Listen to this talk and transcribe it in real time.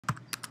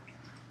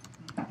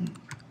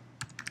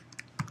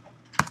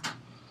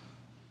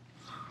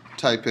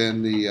type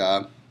in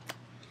the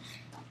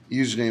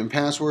username and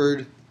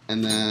password,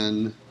 and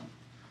then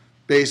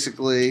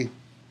basically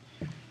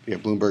you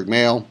have Bloomberg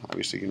Mail.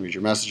 Obviously, you can read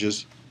your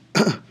messages.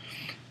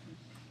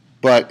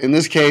 But in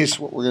this case,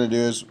 what we're going to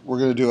do is we're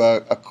going to do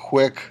a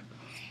quick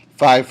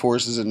 5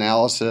 forces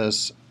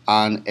analysis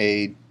on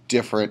a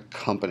different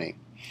company.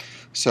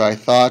 So I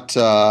thought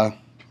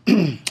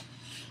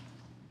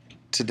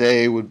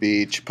today would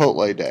be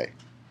Chipotle Day.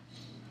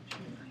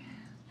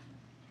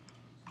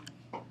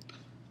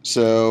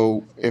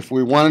 So if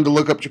we wanted to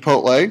look up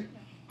Chipotle,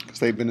 because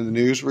they've been in the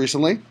news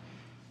recently,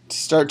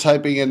 start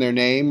typing in their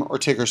name or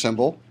ticker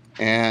symbol,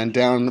 and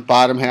down the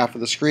bottom half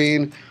of the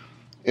screen,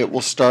 it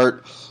will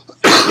start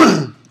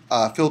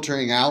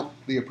filtering out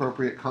the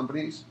appropriate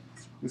companies.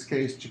 In this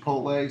case,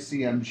 Chipotle,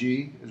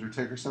 CMG is their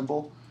ticker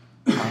symbol.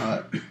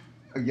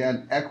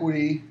 Again,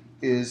 equity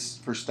is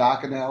for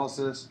stock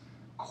analysis.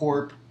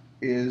 Corp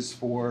is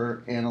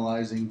for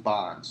analyzing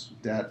bonds,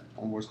 debt,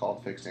 or what's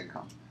called fixed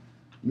income.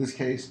 In this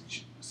case,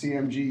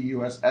 CMG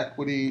US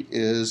equity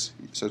is,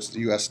 so it's the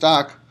US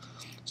stock.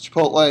 It's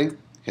Chipotle,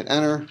 hit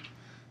enter.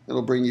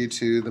 It'll bring you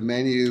to the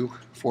menu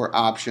for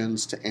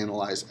options to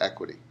analyze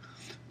equity.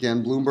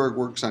 Again, Bloomberg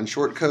works on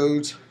short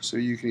codes, so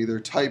you can either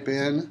type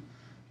in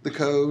the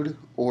code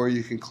or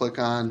you can click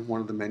on one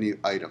of the menu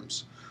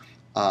items.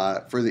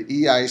 For the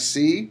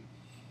EIC,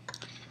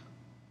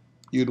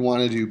 you'd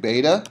want to do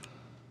beta.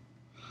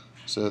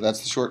 So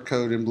that's the short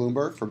code in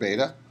Bloomberg for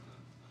beta.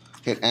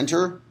 Hit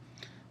enter,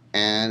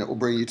 and it will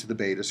bring you to the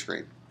beta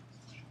screen.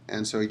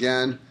 And so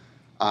again,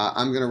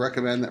 I'm going to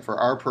recommend that for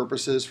our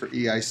purposes for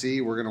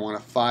EIC, we're going to want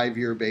a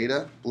 5-year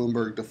beta.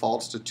 Bloomberg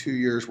defaults to 2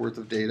 years worth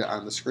of data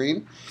on the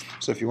screen.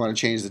 So if you want to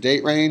change the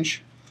date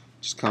range,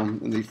 just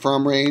come in the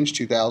from range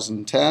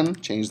 2010,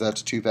 change that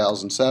to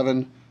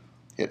 2007,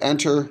 hit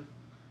enter,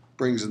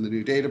 brings in the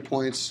new data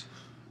points,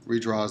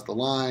 redraws the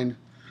line,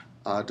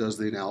 does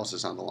the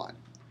analysis on the line.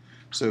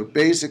 So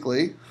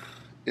basically,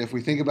 if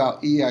we think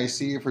about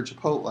EIC for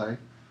Chipotle,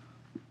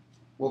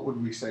 what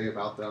would we say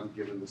about them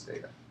given this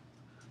data?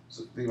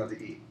 So think about the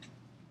E,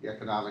 the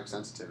economic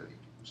sensitivity,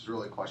 which is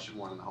really question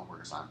 1 in the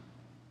homework assignment.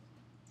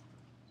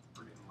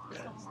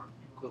 Yeah.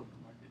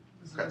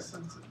 Okay.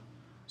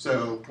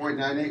 So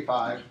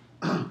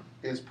 0.985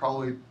 is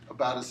probably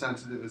about as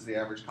sensitive as the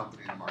average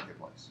company in the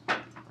marketplace.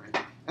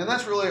 Right? And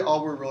that's really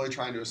all we're really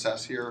trying to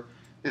assess here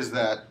is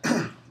that,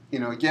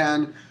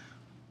 again,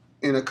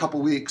 in a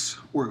couple weeks,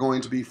 we're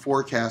going to be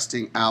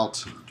forecasting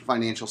out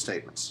financial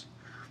statements.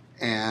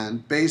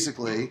 And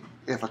basically,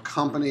 if a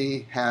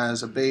company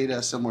has a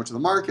beta similar to the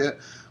market,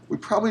 we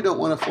probably don't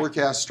want to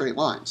forecast straight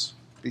lines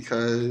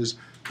because the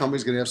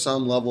company's going to have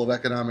some level of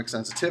economic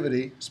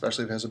sensitivity,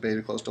 especially if it has a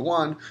beta close to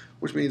 1,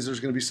 which means there's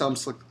going to be some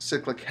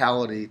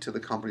cyclicality to the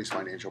company's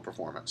financial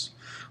performance.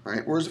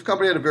 Right? Whereas if a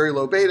company had a very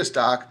low beta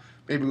stock,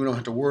 maybe we don't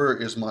have to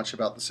worry as much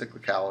about the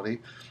cyclicality.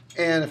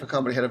 And if a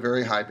company had a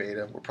very high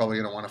beta, we're probably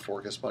going to want to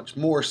forecast much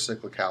more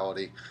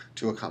cyclicality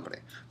to a company.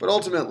 But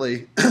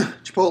ultimately,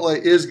 Chipotle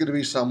is going to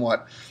be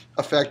somewhat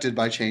affected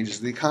by changes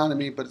in the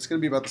economy, but it's going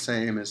to be about the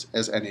same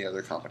as any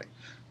other company.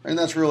 And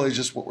that's really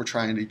just what we're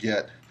trying to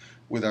get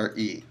with our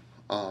E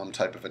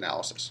type of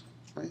analysis.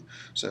 Right?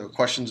 So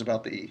questions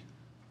about the E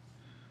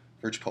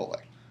for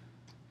Chipotle.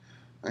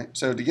 Right?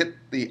 So to get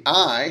the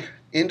I,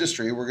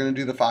 industry, we're going to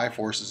do the 5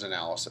 forces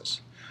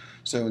analysis.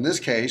 So in this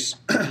case,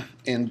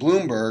 in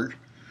Bloomberg,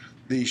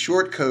 the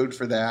short code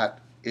for that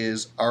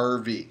is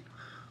RV.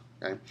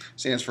 Okay?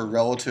 Stands for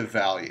relative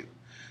value.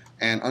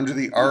 And under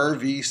the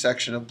RV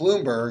section of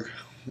Bloomberg,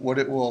 what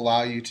it will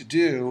allow you to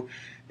do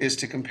is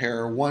to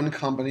compare one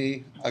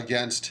company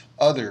against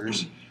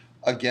others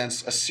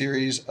against a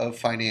series of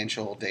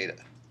financial data.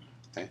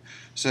 Okay?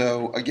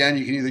 So again,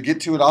 you can either get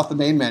to it off the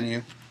main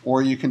menu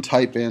or you can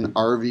type in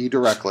RV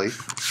directly.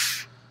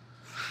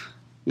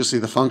 You'll see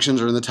the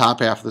functions are in the top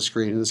half of the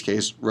screen, in this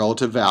case,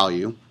 relative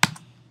value.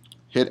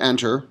 Hit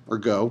enter or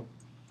go.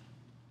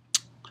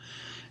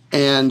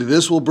 And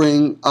this will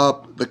bring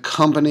up the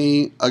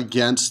company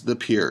against the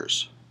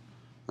peers.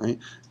 Right?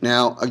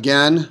 Now,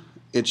 again,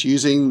 it's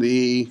using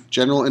the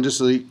general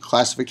industry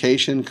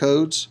classification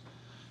codes.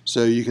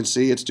 So you can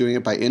see it's doing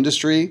it by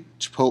industry.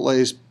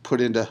 Chipotle's put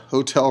into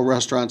hotel,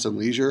 restaurants, and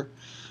leisure.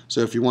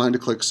 So if you wanted to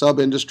click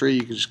sub-industry,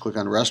 you can just click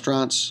on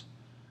restaurants.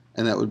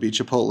 And that would be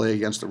Chipotle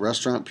against the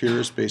restaurant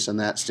peers based on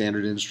that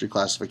standard industry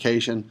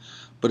classification.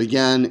 But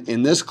again,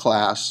 in this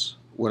class,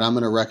 what I'm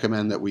going to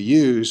recommend that we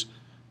use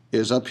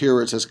is up here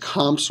where it says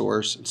comp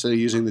source. Instead of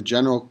using the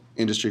general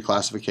industry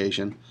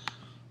classification,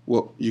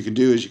 what you can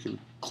do is you can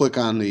click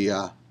on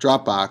the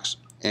drop box,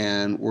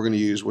 and we're going to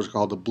use what's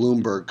called the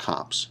Bloomberg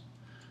comps.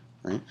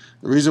 Right?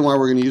 The reason why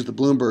we're going to use the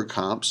Bloomberg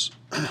comps,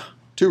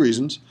 2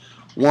 reasons.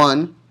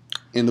 One,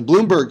 in the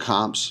Bloomberg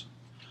comps,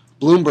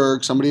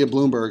 somebody at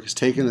Bloomberg has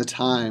taken the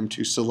time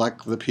to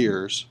select the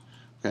peers.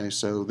 Okay,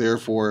 so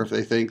therefore, if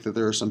they think that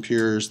there are some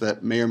peers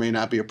that may or may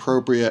not be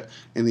appropriate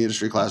in the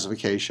industry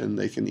classification,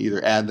 they can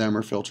either add them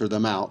or filter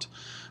them out.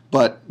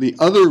 But the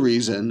other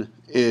reason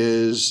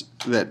is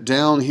that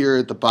down here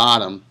at the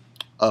bottom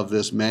of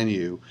this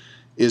menu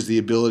is the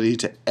ability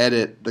to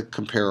edit the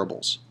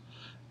comparables.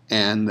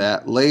 And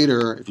that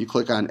later, if you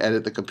click on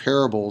edit the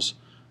comparables,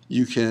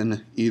 you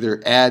can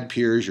either add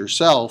peers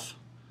yourself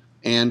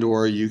and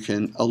or you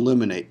can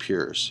eliminate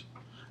peers.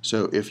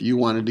 So if you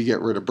wanted to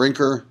get rid of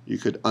Brinker, you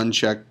could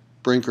uncheck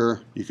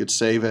Brinker, you could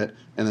save it,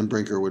 and then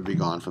Brinker would be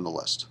gone from the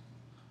list.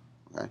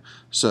 Okay.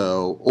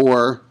 So,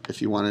 or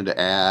if you wanted to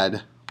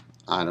add,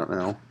 I don't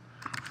know,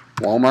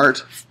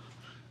 Walmart,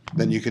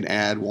 then you can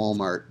add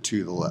Walmart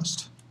to the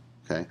list.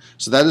 Okay.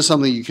 So that is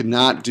something you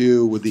cannot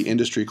do with the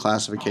industry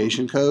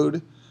classification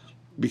code,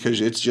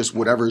 because it's just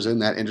whatever's in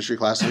that industry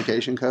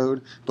classification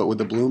code. But with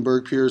the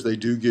Bloomberg peers, they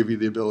do give you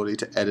the ability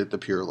to edit the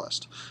peer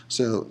list.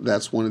 So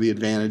that's one of the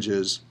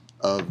advantages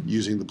of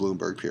using the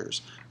Bloomberg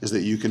peers, is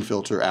that you can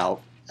filter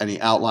out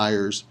any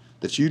outliers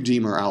that you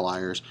deem are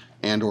outliers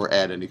and or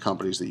add any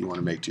companies that you want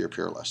to make to your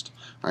peer list.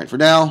 All right, for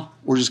now,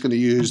 we're just going to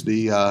use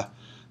the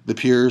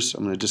peers.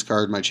 I'm going to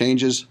discard my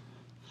changes.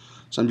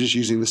 So I'm just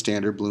using the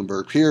standard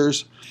Bloomberg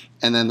peers.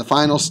 And then the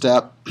final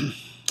step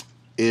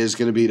is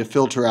going to be to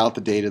filter out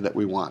the data that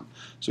we want.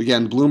 So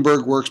again,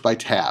 Bloomberg works by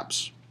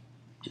tabs,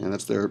 and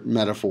that's their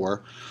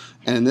metaphor.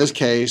 And in this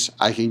case,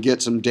 I can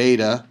get some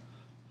data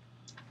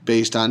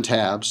based on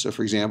tabs. So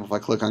for example, if I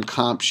click on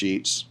comp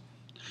sheets,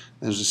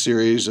 there's a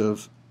series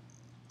of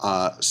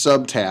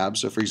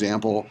sub-tabs. So for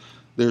example,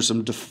 there's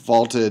some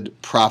defaulted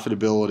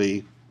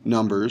profitability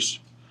numbers,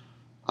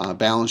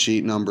 balance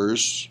sheet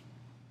numbers,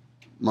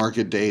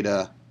 market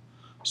data.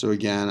 So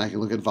again, I can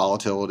look at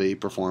volatility,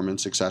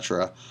 performance,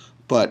 etc.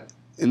 But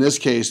in this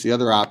case, the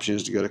other option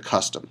is to go to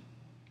custom.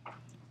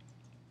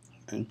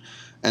 Okay.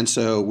 And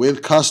so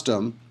with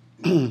custom,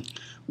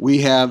 we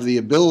have the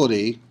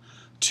ability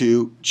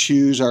to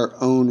choose our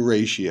own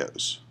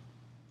ratios.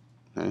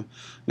 Okay.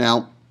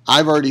 Now,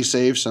 I've already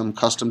saved some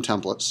custom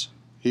templates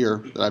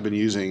here that I've been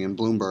using in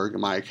Bloomberg in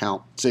my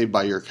account, saved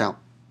by your account.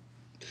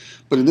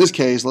 But in this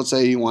case, let's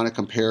say you want to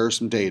compare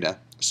some data.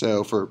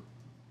 So for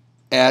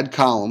add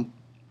column,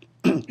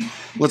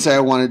 let's say I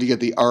wanted to get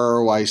the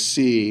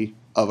ROIC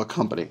of a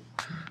company.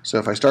 So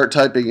if I start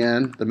typing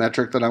in the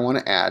metric that I want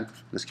to add, in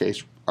this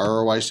case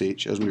ROIC,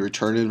 shows me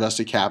return on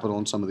invested capital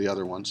and some of the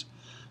other ones.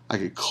 I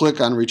could click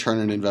on return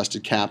on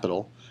invested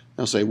capital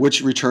and I'll say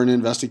which return on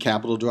invested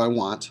capital do I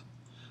want.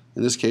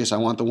 In this case, I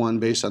want the one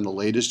based on the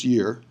latest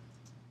year.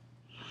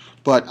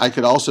 But I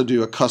could also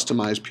do a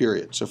customized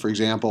period. So for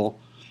example,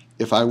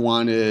 if I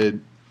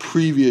wanted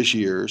previous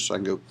years, so I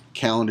can go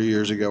calendar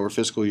years ago or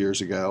fiscal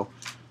years ago,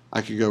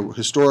 I could go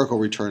historical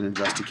return on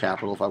invested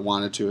capital if I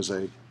wanted to as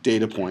a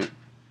data point.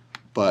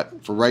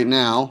 But for right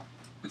now,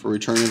 for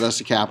return on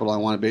invested capital, I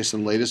want it based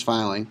on the latest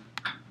filing,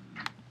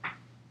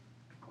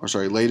 or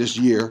sorry, latest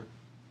year.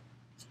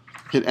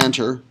 Hit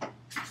enter,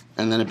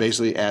 and then it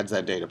basically adds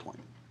that data point,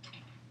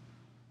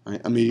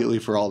 right, immediately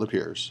for all the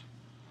peers.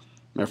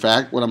 Matter of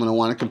fact, what I'm going to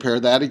want to compare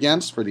that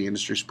against for the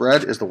industry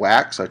spread is the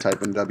WACC. So I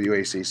type in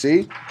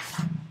WACC,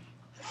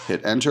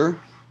 hit enter,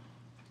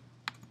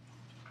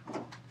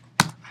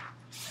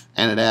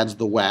 and it adds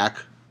the WACC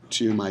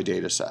to my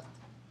data set.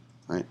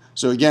 Right.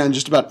 So again,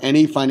 just about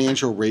any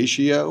financial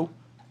ratio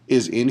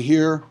is in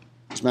here.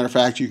 As a matter of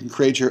fact, you can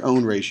create your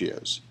own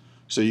ratios.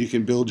 So you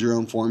can build your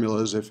own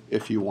formulas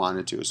if you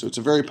wanted to. So it's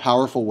a very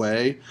powerful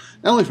way,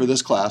 not only for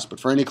this class, but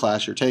for any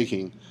class you're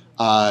taking,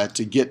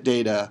 to get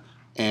data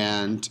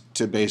and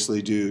to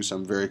basically do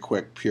some very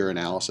quick peer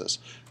analysis.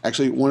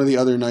 Actually, one of the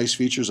other nice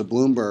features of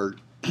Bloomberg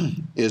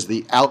is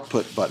the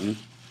output button,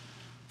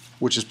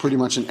 which is pretty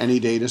much in any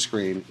data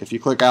screen. If you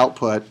click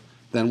output,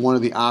 then one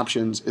of the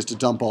options is to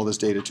dump all this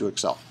data to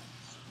Excel.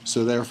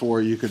 So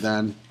therefore, you could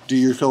then do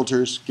your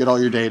filters, get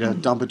all your data,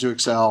 dump it to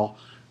Excel,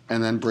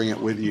 and then bring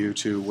it with you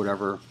to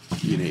whatever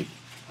you need.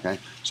 Okay.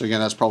 So again,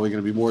 that's probably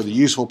going to be more the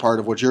useful part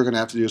of what you're going to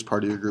have to do as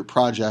part of your group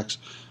projects,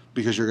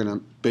 because you're going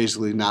to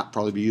basically not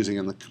probably be using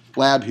it in the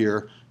lab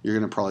here. You're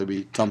going to probably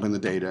be dumping the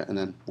data and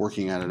then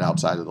working at it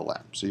outside of the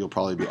lab. So you'll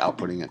probably be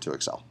outputting it to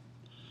Excel.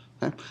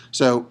 Okay.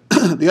 So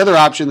the other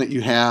option that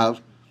you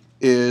have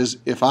is,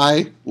 if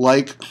I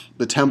like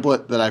the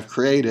template that I've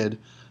created,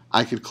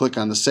 I could click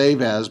on the Save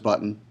As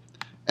button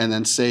and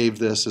then save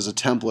this as a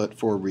template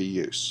for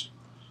reuse.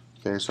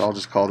 Okay, so I'll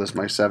just call this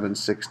my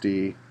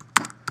 760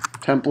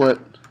 template.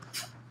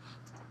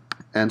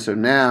 And so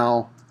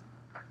now,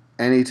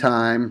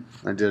 anytime,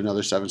 I did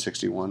another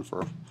 761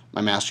 for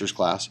my master's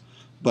class,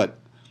 but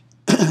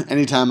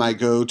anytime I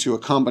go to a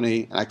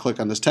company and I click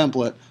on this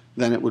template,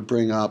 then it would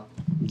bring up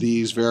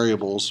these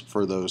variables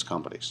for those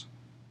companies.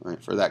 Right,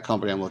 for that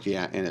company I'm looking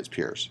at and its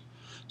peers.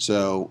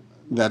 So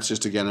that's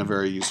just, again, a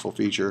very useful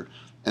feature.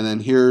 And then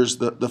here's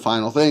the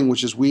final thing,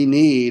 which is we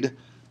need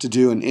to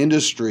do an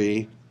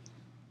industry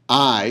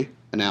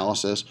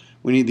analysis.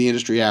 We need the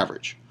industry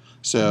average.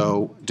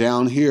 So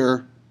down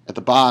here at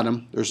the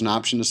bottom, there's an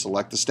option to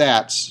select the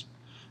stats.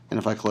 And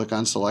if I click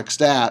on select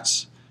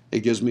stats,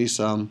 it gives me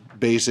some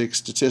basic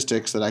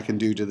statistics that I can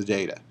do to the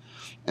data.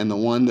 And the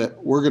one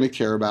that we're going to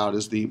care about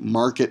is the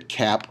market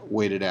cap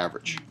weighted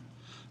average.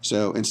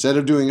 So instead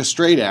of doing a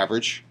straight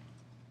average,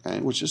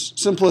 okay, which is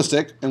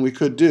simplistic and we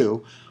could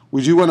do,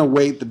 we do want to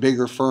weight the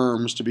bigger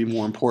firms to be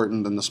more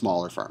important than the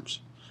smaller firms.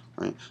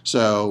 Right?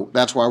 So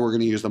that's why we're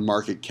going to use the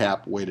market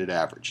cap weighted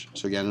average.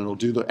 So again, it'll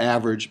do the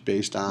average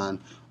based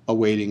on a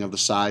weighting of the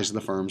size of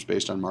the firms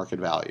based on market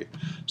value.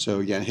 So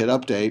again, hit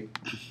update.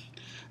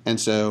 And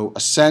so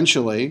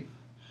essentially,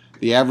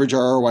 the average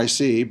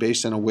ROIC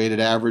based on a weighted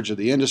average of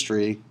the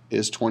industry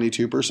is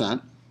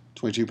 22%,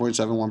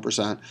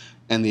 22.71%,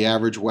 and the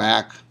average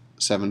WACC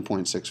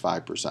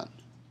 7.65%.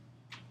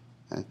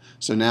 Okay?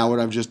 So now what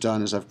I've just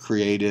done is I've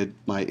created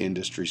my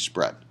industry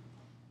spread.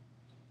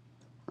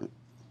 Right?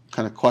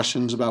 Kind of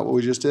questions about what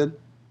we just did?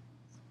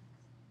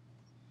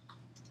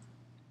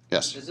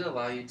 Yes? Does it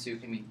allow you to,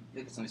 I mean,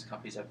 look at some of these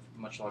companies have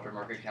much larger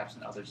market caps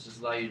than others. Does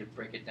it allow you to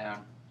break it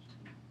down,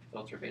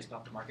 filter based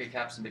off the market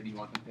caps, and maybe you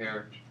want to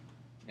compare,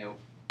 you know,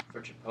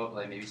 for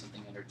Chipotle, maybe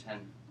something under 10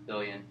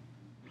 billion,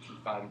 between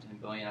 5 and 10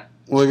 billion?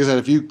 Well, like I said,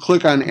 if you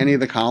click on any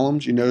of the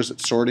columns, you notice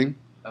it's sorting.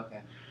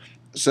 Okay.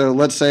 So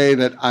let's say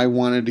that I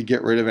wanted to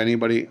get rid of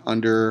anybody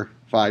under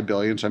 5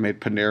 billion, so I made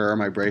Panera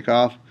my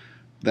breakoff.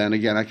 Then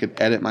again, I could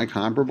edit my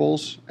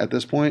comparables at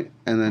this point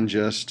and then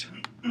just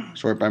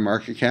sort by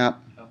market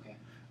cap. Okay.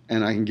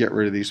 And I can get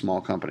rid of these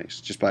small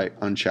companies just by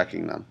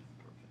unchecking them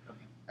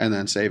and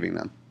then saving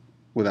them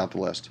without the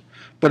list.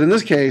 But in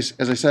this case,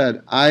 as I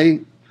said,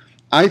 I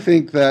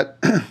think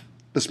that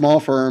the small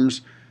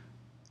firms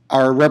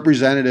are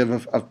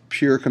representative of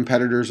pure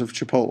competitors of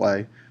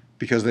Chipotle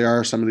because they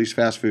are some of these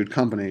fast food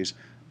companies.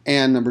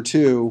 And number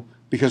two,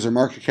 because their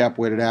market cap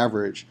weighted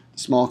average, the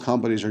small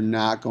companies are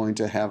not going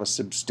to have a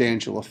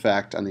substantial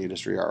effect on the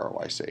industry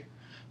ROIC.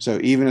 So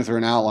even if they're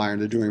an outlier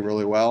and they're doing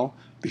really well,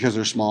 because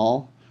they're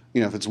small,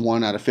 you know, if it's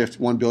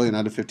 1 billion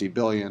out of 50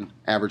 billion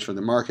average for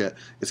the market,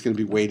 it's going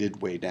to be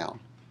weighted way down.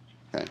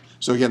 Okay.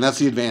 So again, that's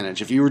the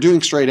advantage. If you were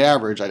doing straight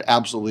average, I'd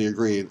absolutely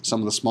agree that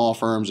some of the small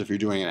firms, if you're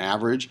doing an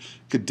average,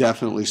 could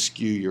definitely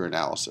skew your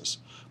analysis.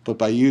 But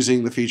by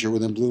using the feature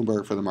within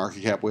Bloomberg for the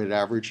market cap weighted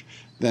average,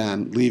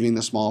 then leaving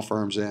the small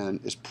firms in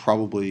is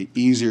probably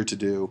easier to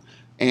do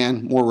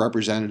and more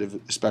representative,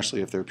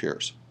 especially if they're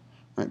peers.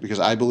 Right? Because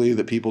I believe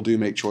that people do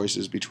make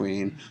choices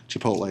between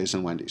Chipotle's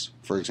and Wendy's,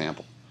 for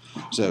example.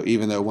 So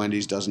even though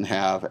Wendy's doesn't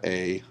have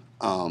a,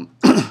 some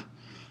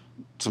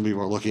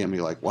people are looking at me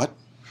like, what?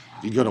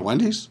 You go to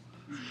Wendy's?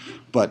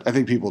 But I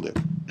think people do.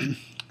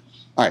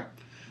 All right,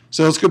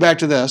 so let's go back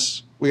to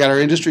this. We got our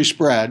industry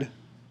spread.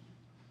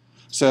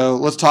 So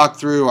let's talk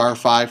through our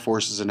 5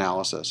 forces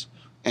analysis.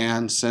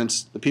 And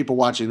since the people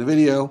watching the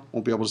video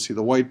won't be able to see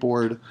the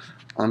whiteboard,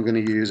 I'm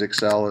going to use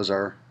Excel as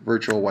our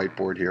virtual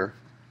whiteboard here.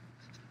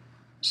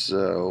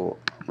 So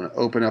I'm going to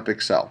open up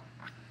Excel.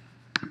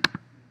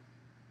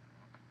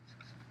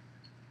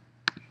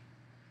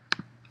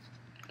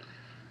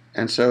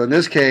 And so in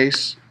this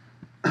case,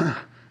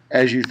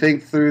 as you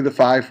think through the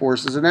 5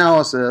 forces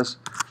analysis,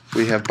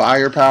 we have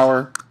buyer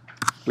power,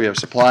 we have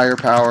supplier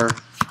power,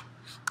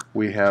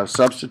 we have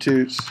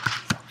substitutes,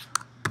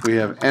 we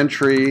have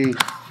entry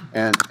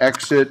and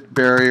exit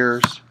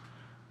barriers,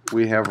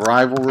 we have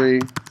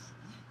rivalry,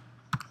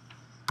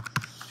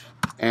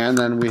 and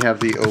then we have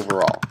the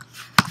overall.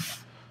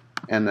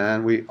 And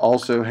then we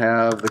also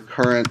have the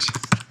current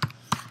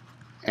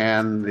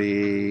and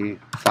the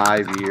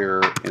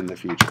 5-year in the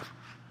future.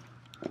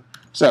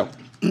 So,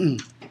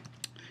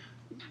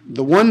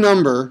 the one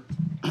number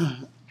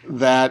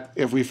that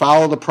if we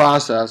follow the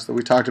process that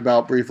we talked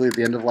about briefly at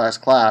the end of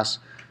last class,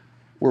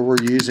 where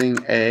we're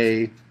using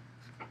a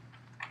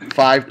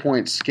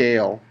 5-point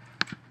scale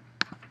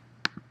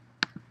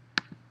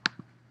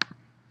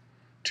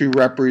to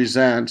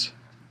represent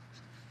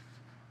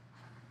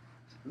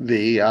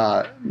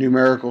the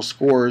numerical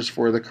scores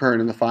for the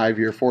current and the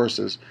 5-year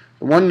forces.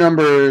 The one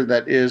number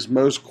that is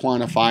most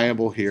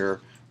quantifiable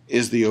here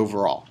is the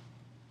overall,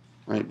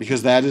 right?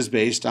 Because that is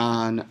based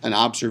on an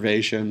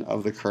observation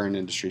of the current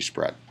industry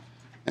spread.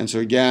 And so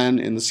again,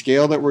 in the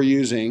scale that we're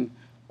using,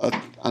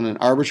 on an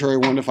arbitrary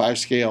 1 to 5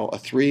 scale, a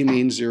 3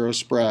 means 0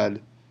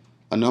 spread,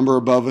 a number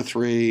above a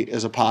 3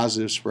 is a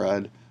positive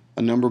spread,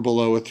 a number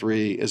below a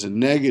 3 is a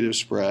negative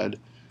spread.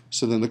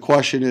 So then the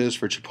question is,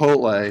 for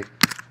Chipotle,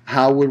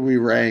 how would we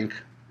rank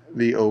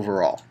the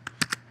overall?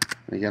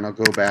 And again, I'll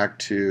go back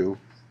to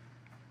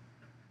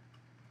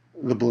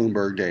the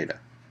Bloomberg data.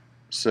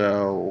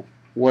 So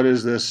what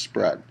is this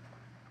spread?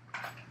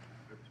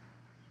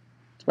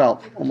 It's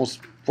about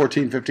almost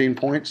 14, 15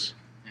 points.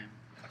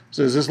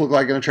 So does this look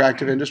like an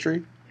attractive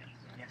industry?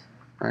 Yes.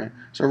 Right.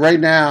 So right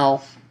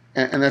now,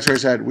 and that's what I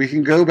said, we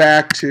can go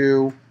back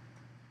to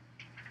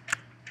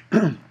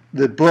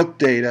the book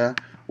data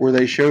where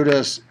they showed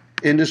us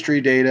industry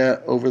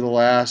data over the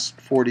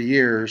last 40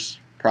 years,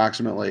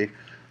 approximately.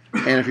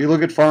 And if you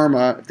look at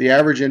pharma, if the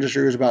average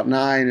industry was about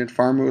 9 and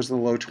pharma was in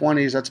the low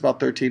 20s, that's about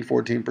 13,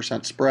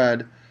 14%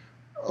 spread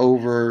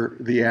over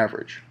the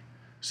average.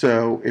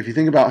 So if you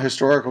think about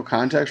historical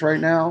context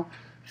right now,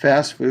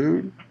 fast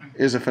food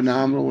is a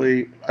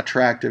phenomenally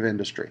attractive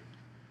industry.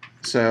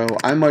 So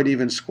I might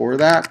even score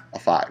that a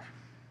 5.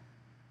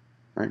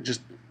 Right?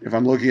 Just if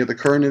I'm looking at the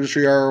current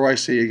industry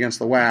ROIC against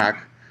the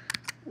WACC,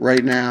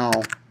 right now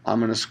I'm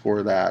going to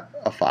score that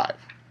a 5.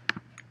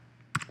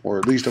 or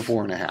at least a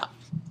 4.5.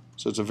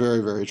 So it's a very,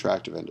 very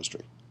attractive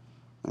industry.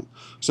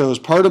 So as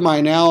part of my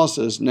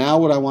analysis, now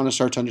what I want to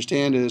start to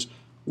understand is,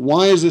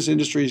 why is this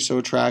industry so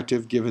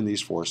attractive given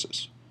these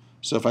forces?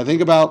 So if I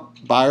think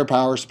about buyer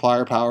power,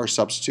 supplier power,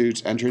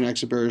 substitutes, entry and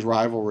exit barriers,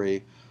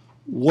 rivalry,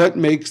 what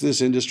makes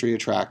this industry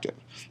attractive?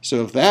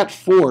 So if that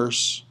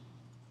force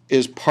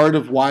is part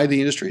of why the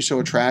industry is so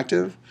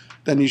attractive,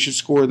 then you should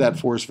score that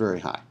force very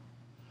high.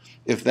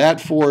 If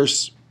that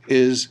force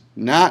is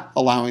not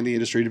allowing the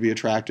industry to be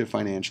attractive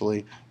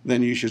financially,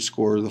 then you should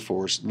score the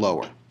force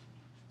lower.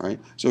 Right?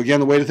 So again,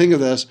 the way to think of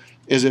this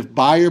is, if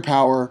buyer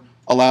power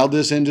allowed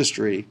this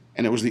industry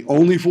and it was the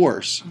only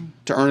force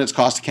to earn its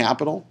cost of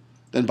capital,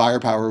 then buyer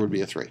power would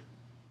be a 3.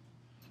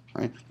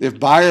 Right? If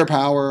buyer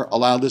power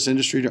allowed this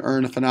industry to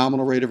earn a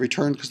phenomenal rate of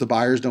return because the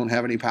buyers don't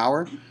have any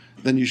power,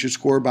 then you should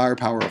score buyer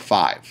power a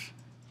 5.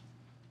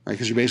 Right?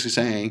 Because you're basically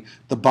saying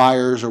the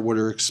buyers are what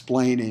are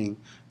explaining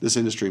this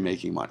industry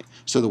making money.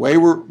 So the way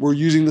we're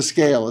using the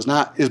scale is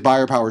not, is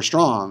buyer power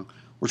strong?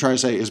 We're trying to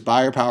say, is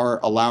buyer power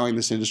allowing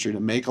this industry to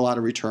make a lot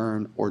of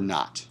return or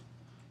not?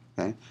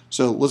 Okay?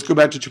 So let's go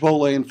back to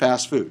Chipotle and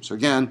fast food. So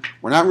again,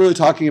 we're not really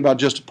talking about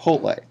just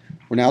Chipotle.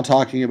 We're now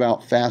talking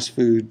about fast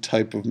food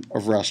type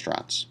of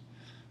restaurants.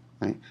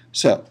 Right?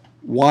 So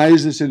why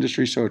is this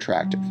industry so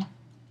attractive?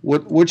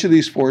 Which of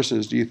these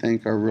forces do you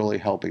think are really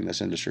helping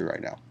this industry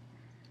right now?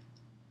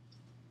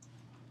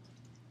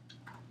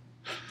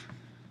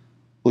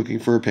 Looking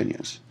for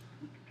opinions.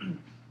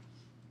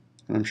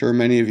 And I'm sure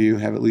many of you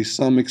have at least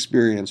some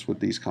experience with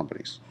these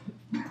companies.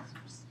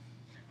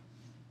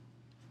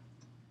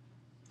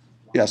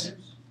 Yes?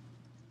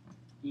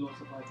 Low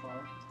supply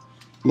power.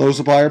 Low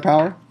supplier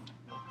power?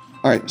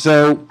 All right,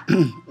 so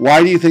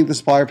why do you think the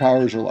supplier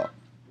powers are low?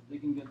 They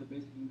can get the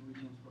basic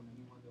ingredients from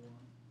anyone they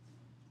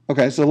want.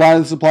 Okay, so a lot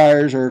of the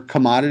suppliers are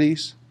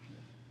commodities.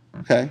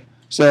 Okay,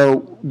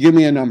 so give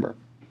me a number.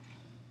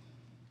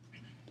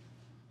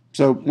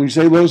 So when you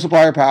say low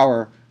supplier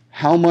power,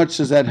 how much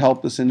does that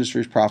help this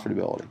industry's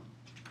profitability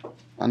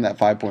on that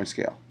 5-point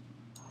scale?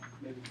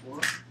 Maybe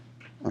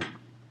 4.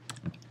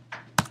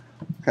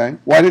 Okay,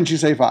 why didn't you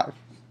say 5?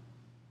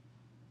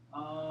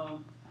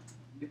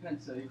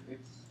 Depends. If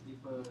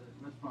a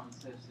restaurant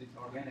says it's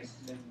organic,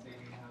 then they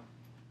have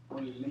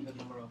only limited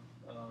number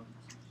of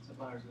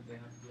suppliers that they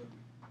have to do.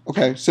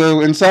 Okay,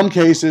 so in some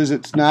cases,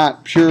 it's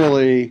not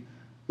purely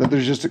that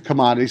there's just a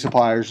commodity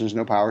suppliers, there's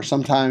no power.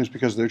 Sometimes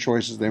because of their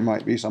choices, there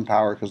might be some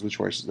power because of the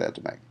choices they have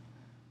to make.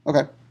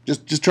 Okay,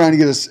 just trying to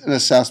get an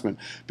assessment,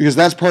 because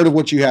that's part of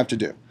what you have to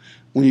do.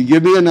 When you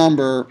give me a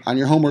number on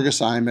your homework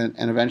assignment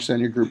and eventually on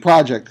your group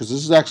project, because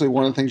this is actually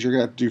one of the things you're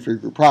going to have to do for your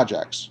group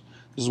projects.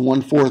 This is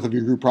 1/4 of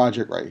your group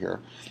project right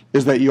here,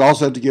 is that you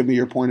also have to give me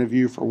your point of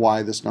view for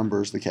why this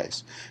number is the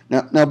case.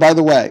 Now by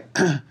the way,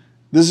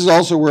 this is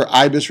also where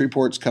IBIS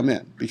reports come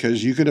in,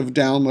 because you could have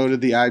downloaded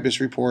the IBIS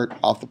report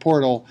off the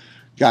portal,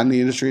 gotten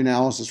the industry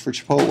analysis for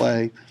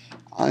Chipotle,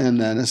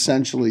 and then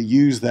essentially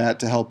use that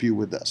to help you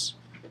with this.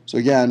 So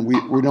again,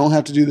 we don't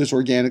have to do this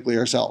organically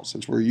ourselves.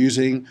 Since we're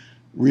using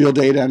real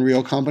data on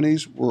real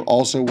companies, we're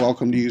also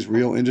welcome to use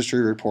real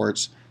industry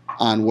reports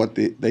on what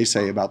they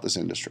say about this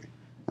industry.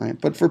 Right?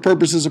 But for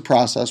purposes of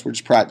process, we're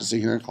just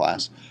practicing here in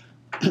class.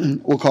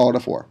 We'll call it a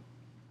 4.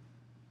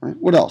 Right?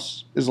 What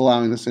else is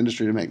allowing this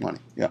industry to make money?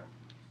 Yeah.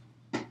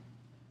 I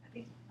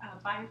think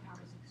buying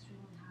power is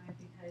extremely high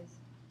because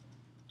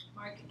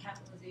market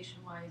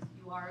capitalization-wise,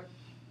 you are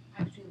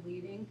actually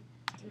leading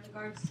in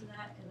regards to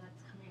that, and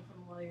that's coming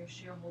from all your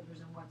shareholders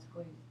and what's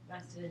going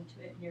vested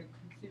into it, and your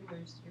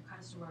consumers, your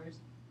customers.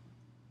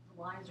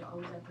 The lines are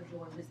always at the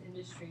door. This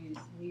industry is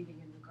leading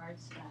in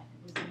regards to that.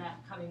 Isn't that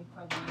coming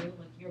from you?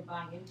 Like, you're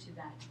buying into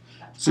that.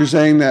 So you're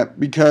saying that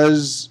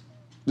because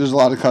there's a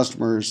lot of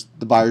customers,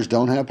 the buyers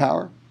don't have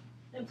power?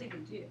 I don't think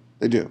they do.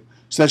 They do.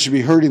 So that should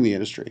be hurting the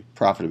industry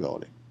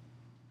profitability.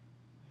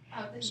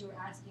 I think you were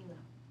asking them.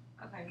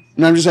 Okay.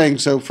 And I'm just saying,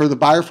 so for the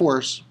buyer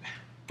force,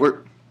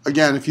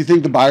 again, if you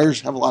think the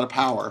buyers have a lot of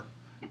power,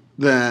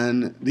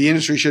 then the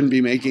industry shouldn't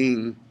be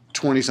making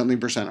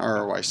 20-something%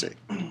 ROIC.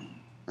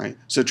 Right?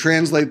 So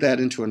translate that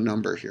into a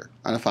number here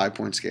on a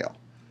 5-point scale.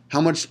 How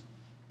much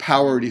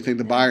power do you think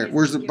the buyer?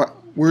 Where's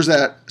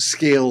that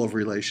scale of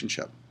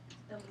relationship?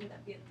 Then wouldn't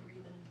that be a 3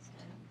 then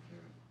instead?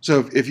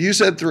 So if you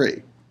said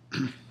 3,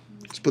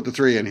 let's put the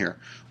 3 in here.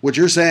 What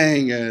you're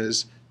saying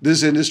is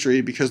this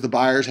industry, because the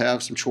buyers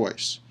have some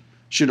choice,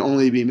 should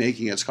only be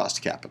making its cost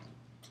of capital.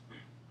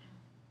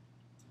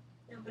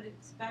 No, but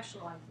it's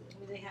specialized. I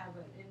mean, they have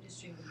an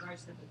industry in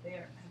regards to that, but they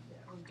have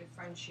their own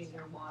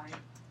differentiator. Why?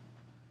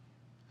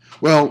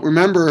 Well,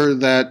 remember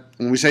that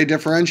when we say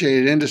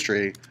differentiated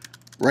industry,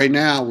 right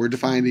now we're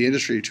defining the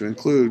industry to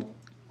include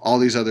all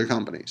these other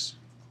companies.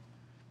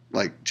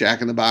 Like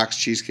Jack in the Box,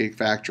 Cheesecake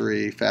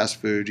Factory, fast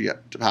food, you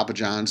got Papa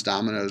John's,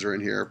 Domino's are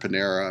in here,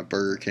 Panera,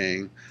 Burger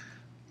King,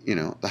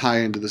 the high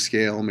end of the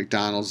scale,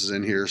 McDonald's is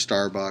in here,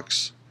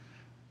 Starbucks,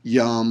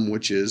 Yum,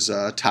 which is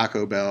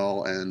Taco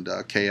Bell and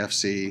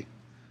KFC,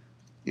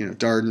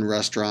 Darden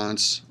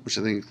Restaurants, which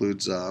I think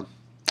includes,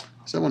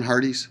 is that one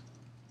Hardee's?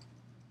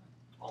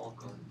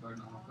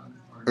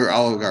 or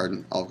Olive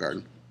Garden. Olive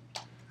Garden.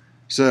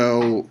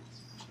 So,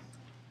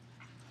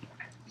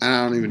 I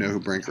don't even know who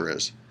Brinker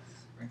is.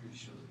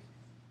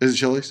 Is it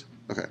Chili's?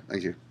 Okay,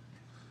 thank you.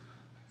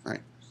 All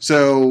right.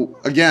 So,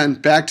 again,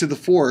 back to the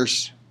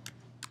force.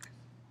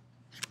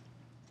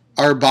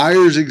 Are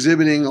buyers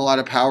exhibiting a lot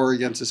of power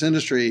against this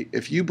industry?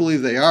 If you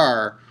believe they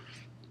are,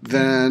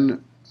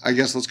 then I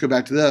guess let's go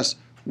back to this.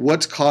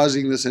 What's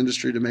causing this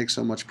industry to make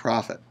so much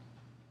profit?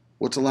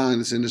 What's allowing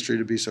this industry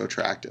to be so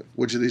attractive?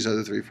 Which of these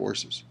other three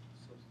forces?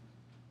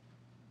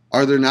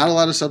 Are there not a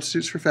lot of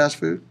substitutes for fast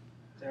food?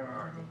 There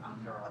are.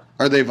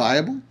 Are they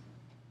viable?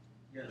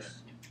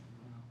 Yes.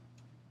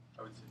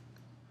 I would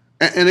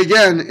say. And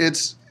again,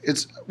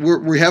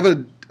 we have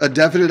a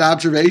definite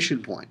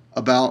observation point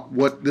about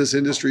what this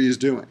industry is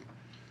doing.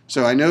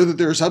 So I know that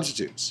there are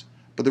substitutes,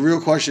 but the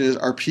real question is,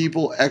 are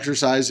people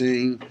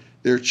exercising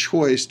their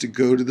choice to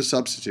go to the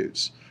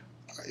substitutes?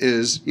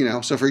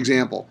 So for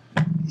example,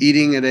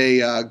 eating at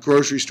a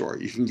grocery store,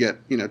 you can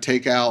get,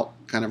 takeout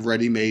kind of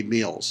ready-made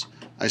meals.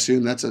 I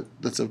assume that's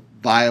a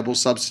viable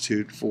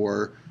substitute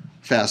for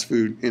fast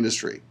food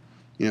industry.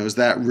 Is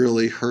that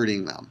really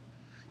hurting them?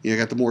 You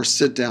got the more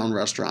sit-down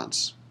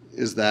restaurants.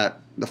 Is that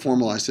the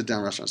formalized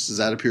sit-down restaurants? Does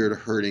that appear to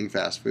hurting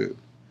fast food?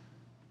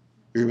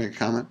 You're gonna make a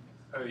comment?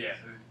 Oh yeah,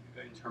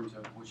 in terms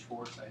of which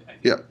force, I think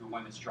Yep. the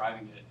one that's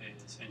driving it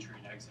is entry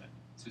and exit.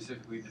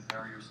 Specifically, the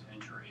barriers to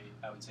entry,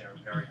 I would say, are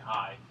very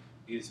high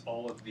because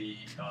all of the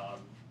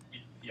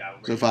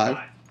So 5?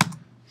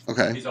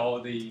 Okay. Because all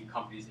of the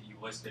companies that you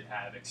listed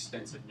have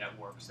extensive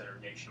networks that are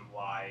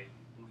nationwide,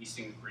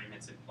 leasing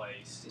agreements in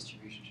place,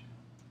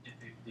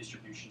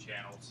 distribution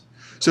channels.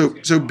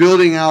 So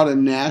building out a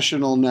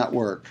national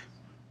network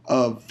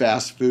of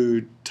fast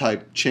food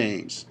type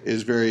chains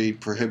is very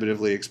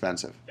prohibitively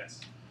expensive.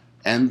 Yes.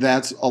 And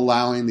that's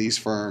allowing these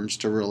firms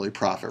to really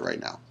profit right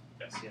now.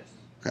 Yes. Yes.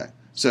 Okay.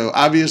 So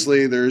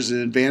obviously there's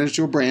an advantage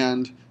to a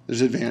brand,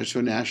 there's an advantage to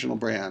a national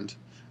brand,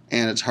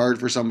 and it's hard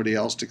for somebody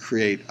else to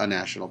create a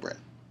national brand.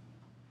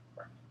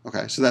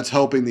 Okay, so that's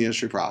helping the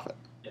industry profit.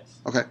 Yes.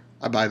 Okay,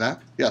 I buy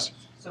that. Yes.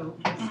 So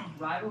is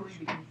rivalry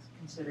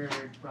considered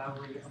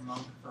rivalry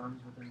among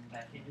firms within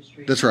that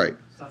industry? That's right.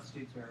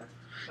 Substitutes are.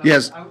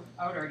 Yes. I would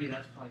argue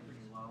that's probably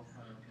pretty low,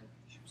 probably like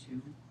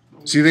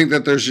a 2. So you think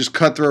that there's just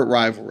cutthroat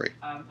rivalry?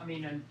 I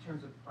mean, in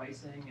terms of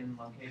pricing and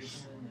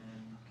location,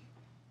 and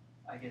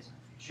I guess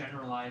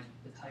generalize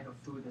the type of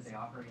food that they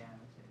operate at,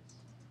 it's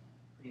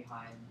pretty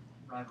high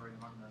rivalry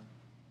among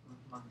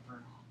the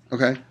firms.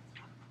 Okay.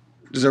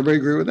 Does everybody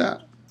agree with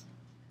that?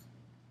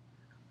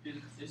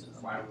 Isn't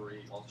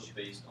rivalry also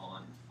based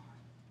on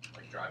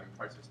like driving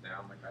prices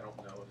down? Like I don't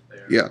know if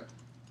they're Yeah.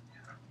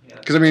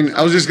 Because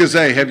I was just gonna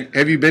say,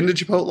 have you been to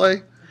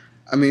Chipotle?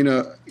 I mean,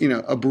 a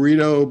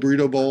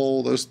burrito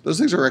bowl, those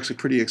things are actually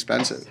pretty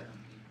expensive.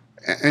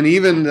 And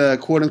even the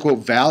quote unquote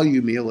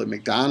value meal at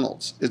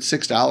McDonald's, it's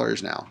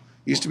 $6 now.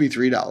 It used to be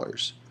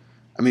 $3.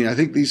 I mean, I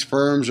think these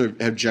firms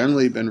have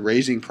generally been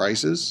raising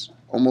prices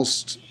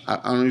almost, I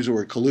don't use the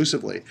word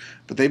collusively,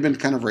 but they've been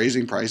kind of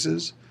raising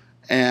prices,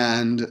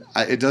 and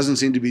it doesn't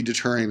seem to be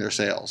deterring their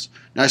sales.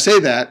 Now I say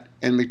that,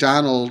 and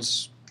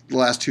McDonald's the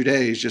last 2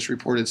 days just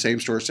reported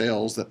same-store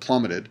sales that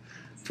plummeted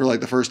for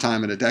like the first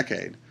time in a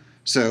decade.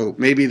 So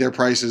maybe their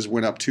prices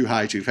went up too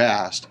high too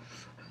fast.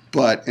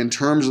 But in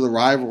terms of the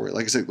rivalry,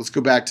 like I said, let's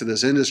go back to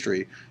this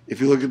industry. If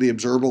you look at the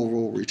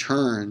observable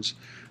returns,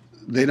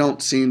 they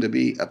don't seem to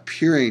be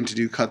appearing to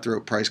do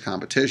cutthroat price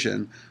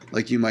competition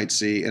like you might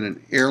see in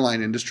an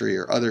airline industry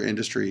or other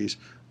industries,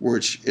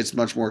 which it's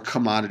much more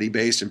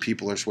commodity-based and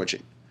people are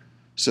switching.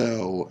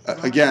 So,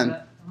 again...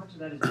 How much of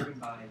that is driven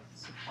by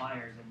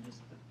suppliers and just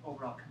the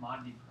overall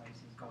commodity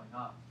prices going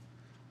up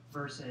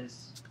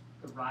versus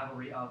the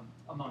rivalry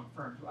among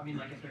firms? I mean,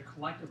 like if they're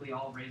collectively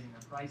all raising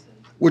their prices...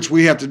 Which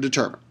we have to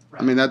determine.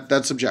 Right. I mean,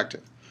 that's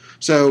subjective.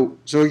 So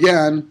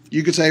again,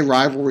 you could say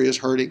rivalry is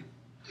hurting.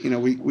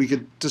 We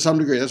could, to some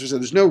degree, as we said,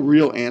 there's no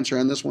real answer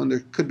on this one.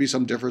 There could be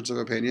some difference of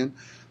opinion.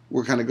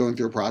 We're kind of going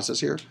through a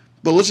process here.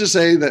 But let's just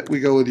say that we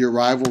go with your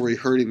rivalry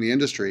hurting the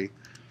industry.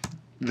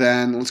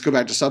 Then let's go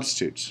back to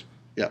substitutes.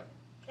 Yeah.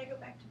 Can I go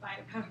back to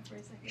buying power for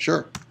a second?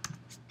 Sure.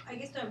 I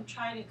guess what I'm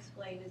trying to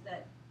explain is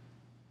that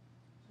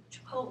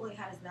Chipotle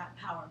has that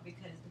power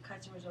because the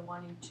customers are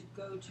wanting to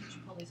go to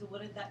Chipotle. So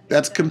wouldn't that make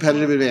That's them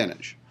competitive more-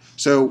 advantage.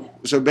 So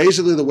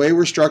basically the way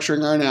we're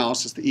structuring our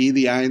analysis, the E,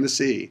 the I, and the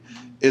C,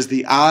 is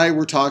the I,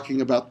 we're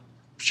talking about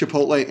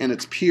Chipotle and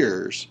its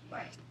peers.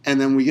 Right. And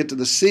then we get to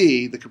the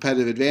C, the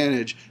competitive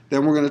advantage,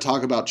 then we're going to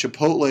talk about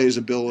Chipotle's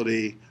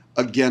ability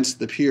against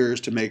the peers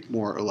to make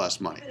more or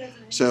less money. But as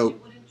an So- industry,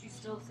 wouldn't you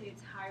still say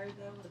it's higher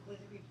though? Like would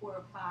it be 4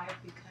 or 5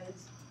 because?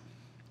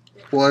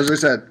 Well, as I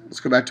said, let's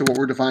go back to what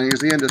we're defining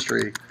as the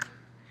industry.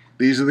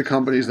 These are the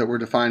companies that we're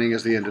defining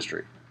as the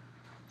industry.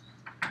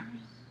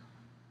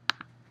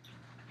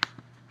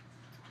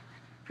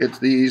 It's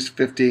these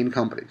 15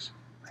 companies.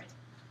 Right.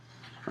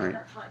 Right.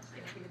 That's why I'm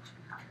saying I think it should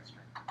be higher.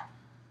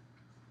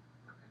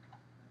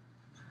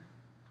 Right?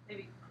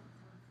 Maybe.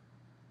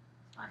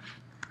 Fine.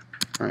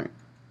 Right.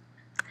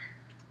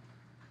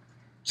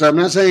 So I'm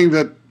not saying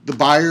that the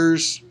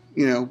buyers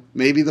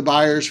maybe the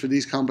buyers for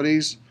these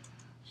companies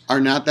are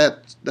not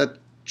that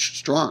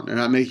strong. They're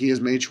not making as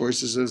many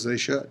choices as they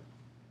should.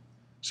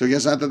 So again,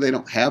 it's not that they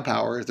don't have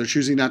power. If they're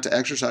choosing not to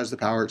exercise the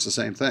power, it's the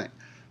same thing.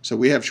 So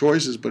we have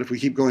choices, but if we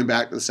keep going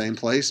back to the same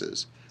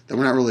places, then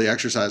we're not really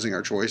exercising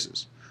our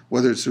choices,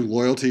 whether it's through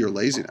loyalty or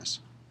laziness.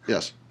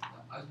 Yes?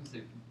 I was going to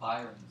say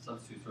buyer and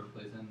substitute sort of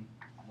plays in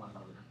one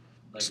another.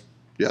 Like,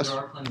 yes. There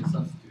are plenty of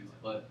substitutes,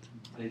 but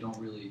they don't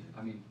really,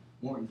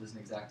 Morton's isn't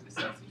exactly a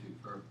substitute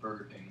for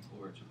Burger King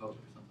or Chipotle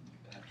or something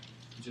like that.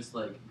 It's just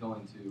like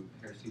going to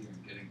Harris Teeter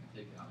and getting a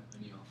takeout,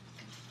 a meal.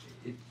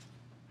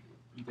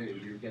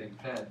 You're getting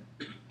fed,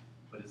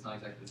 but it's not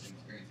exactly the same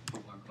experience.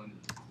 People aren't going to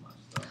this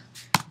as much.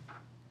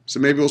 So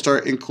maybe we'll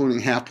start including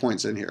half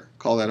points in here.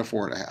 Call that a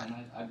 4.5. And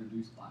I'd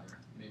reduce buyer,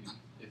 maybe.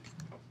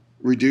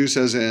 Reduce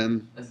as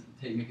in?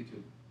 Make it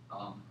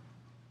to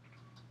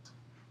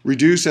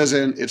reduce as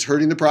in it's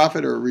hurting the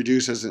profit, or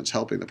reduce as in it's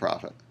helping the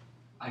profit?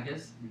 I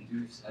guess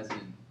reduce as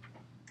in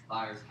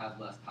buyers have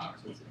less power,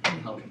 so it's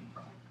helping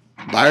the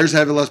profit. Buyers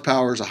have less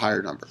power is a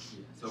higher number.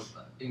 Yeah, so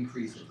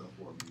increase it to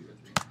 4, maybe, or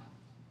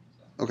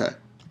 3.5. Okay.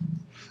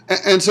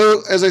 And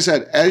so, as I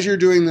said, as you're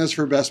doing this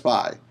for Best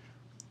Buy,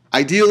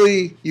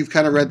 ideally, you've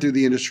kind of read through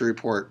the industry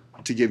report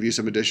to give you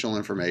some additional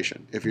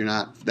information if you're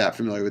not that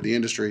familiar with the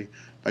industry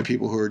by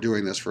people who are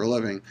doing this for a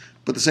living.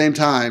 But at the same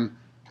time,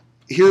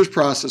 here's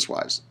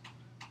process-wise.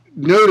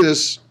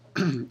 Notice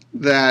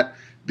that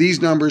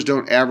these numbers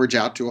don't average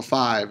out to a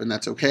 5, and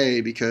that's okay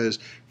because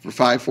for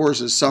 5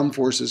 forces, some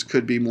forces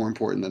could be more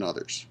important than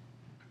others.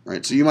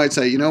 Right? So you might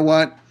say, you know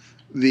what?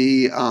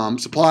 The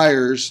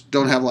suppliers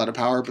don't have a lot of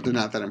power, but they're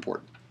not that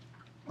important.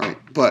 Right?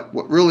 But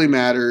what really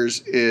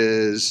matters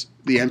is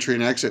the entry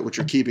and exit, which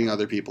are keeping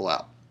other people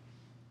out.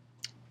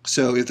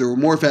 So if there were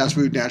more fast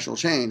food national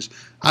chains,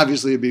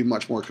 obviously it would be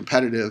much more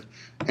competitive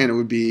and it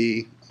would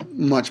be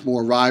much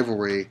more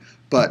rivalry.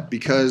 But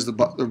because the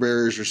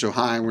barriers are so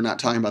high and we're not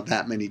talking about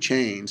that many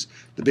chains,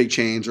 the big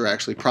chains are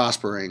actually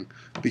prospering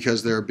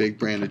because they're big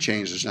branded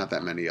chains. There's not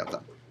that many of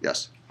them.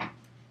 Yes?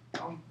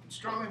 I'm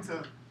struggling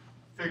to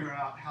figure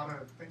out how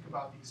to think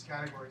about these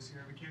categories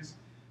here because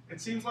it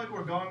seems like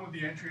we're going with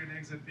the entry and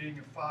exit being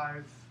a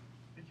 5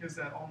 because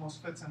that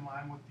almost fits in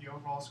line with the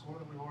overall score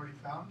that we've already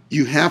found.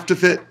 You have to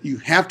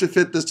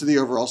fit this to the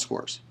overall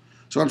scores.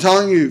 So I'm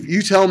telling you, if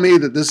you tell me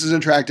that this is an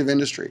attractive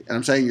industry, and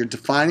I'm saying you're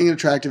defining an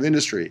attractive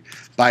industry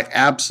by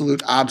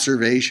absolute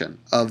observation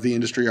of the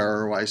industry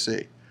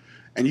ROIC,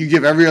 and you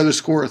give every other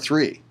score a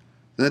 3, then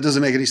that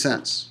doesn't make any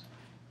sense.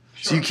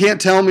 Sure. So you can't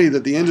tell me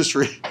that the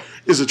industry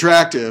is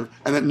attractive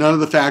and that none of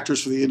the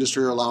factors for the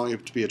industry are allowing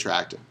it to be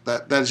attractive.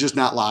 That is just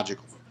not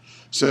logical.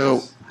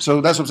 So that's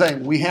what I'm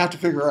saying. We have to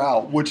figure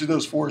out which of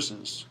those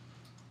forces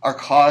or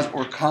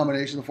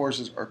combination of the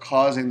forces are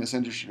causing this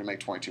industry to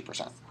make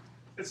 22%.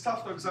 It's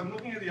tough though because I'm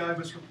looking at the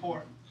IBIS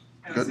report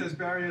and it says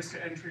barriers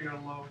to entry are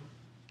low.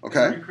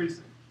 Okay.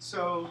 Increasing.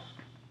 So,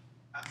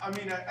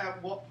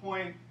 at what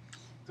point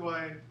do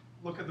I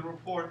look at the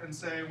report and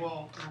say,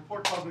 well, the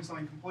report tells me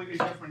something completely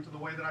different to the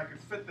way that I could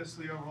fit this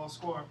to the overall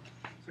score?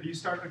 So do you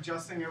start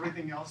adjusting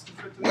everything else to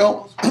fit to the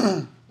overall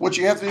score? What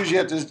you have to do is you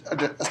have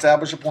to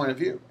establish a point of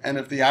view. And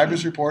if the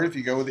IBIS report, if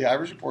you go with the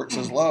IBIS report,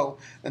 says low,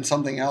 then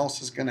something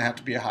else is going to have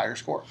to be a higher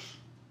score.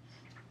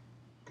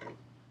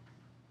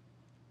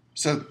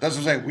 So that's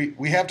what I'm saying.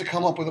 We have to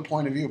come up with a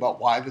point of view about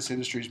why this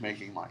industry is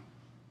making money.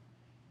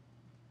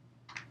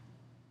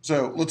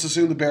 So let's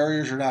assume the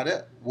barriers are not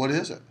it. What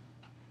is it?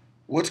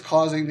 What's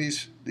causing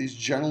these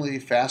generally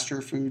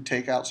faster food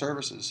takeout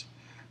services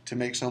to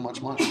make so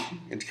much money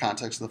in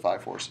context of the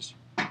 5 forces?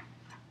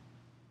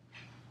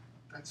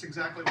 That's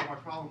exactly what my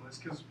problem is.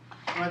 Because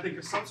when I think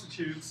of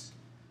substitutes,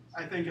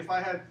 I think if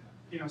I had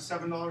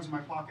 $7 in my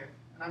pocket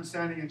and I'm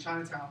standing in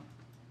Chinatown,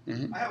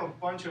 I have a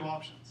bunch of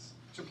options.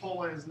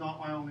 Chipotle is not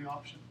my only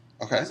option.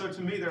 Okay. So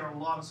to me, there are a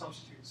lot of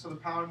substitutes. So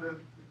the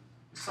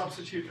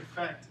substitute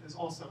effect is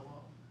also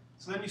low.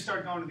 So then you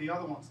start going to the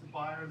other ones, the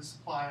buyer, the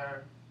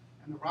supplier,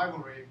 and the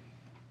rivalry.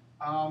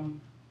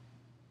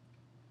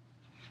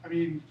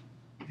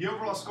 The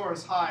overall score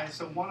is high,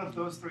 so one of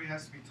those 3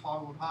 has to be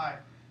toggled high.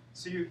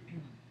 So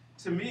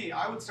to me,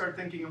 I would start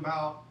thinking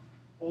about,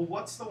 well,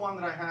 what's the one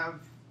that I have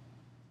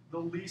the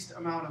least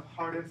amount of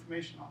hard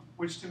information on,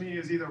 which to me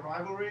is either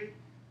rivalry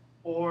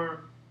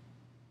or,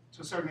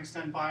 to a certain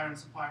extent, buyer and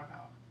supplier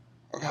power.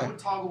 Okay. I would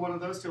toggle one of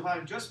those 2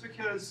 high just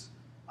because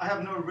I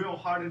have no real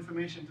hard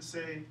information to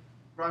say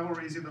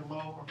rivalry is either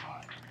low or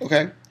high.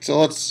 Okay, so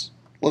let's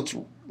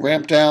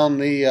ramp down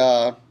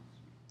the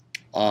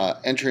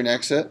entry and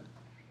exit.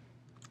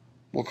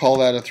 We'll call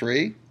that a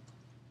 3.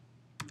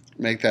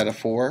 Make that a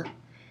 4.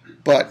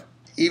 But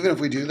even if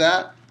we do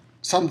that,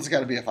 something's got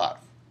to be a 5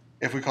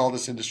 if we call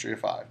this industry a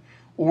 5.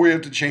 Or we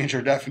have to change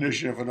our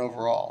definition of an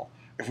overall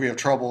if we have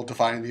trouble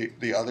defining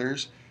the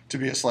others to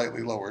be a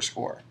slightly lower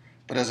score.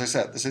 But as I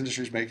said, this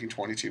industry is making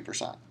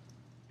 22%.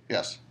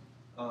 Yes?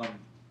 The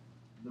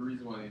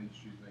reason why the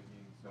industry is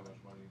making so much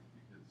money is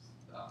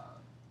because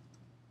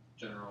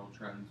general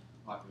trends,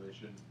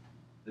 population,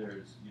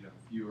 there's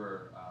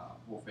fewer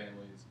whole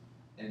families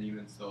and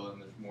even still, then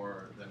there's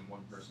more than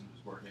one person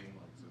just working.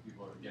 Like, so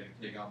people are getting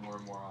takeout more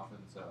and more often.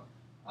 So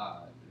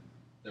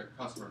their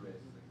customer base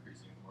is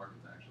increasing. The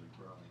market's actually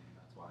growing, and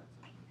that's why it's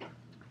such an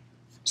attractive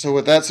industry. So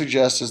what that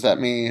suggests is that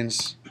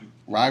means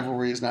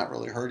rivalry is not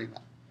really hurting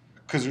them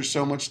because there's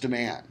so much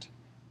demand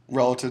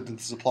relative to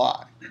the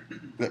supply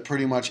that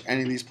pretty much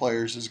any of these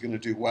players is going to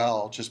do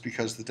well just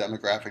because the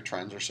demographic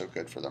trends are so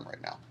good for them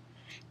right now.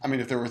 I mean,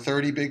 if there were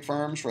 30 big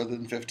firms rather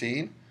than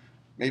 15,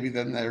 maybe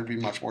then there would be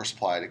much more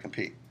supply to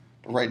compete.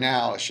 But right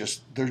now, it's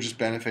just they're just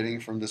benefiting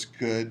from this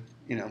good,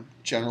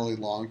 generally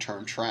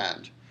long-term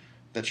trend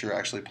that you're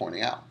actually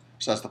pointing out.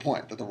 So that's the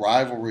point, that the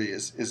rivalry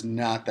is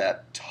not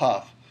that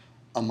tough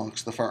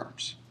amongst the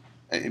firms.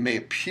 It may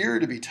appear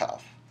to be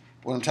tough.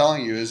 But what I'm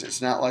telling you is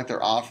it's not like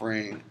they're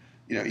offering,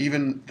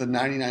 even the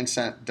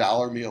 99-cent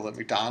dollar meal at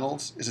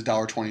McDonald's is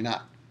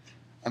 $1.29.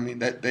 I mean,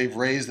 they've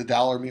raised the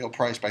dollar meal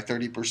price by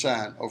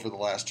 30% over the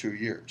last 2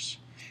 years.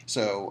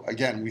 So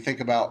again, we think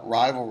about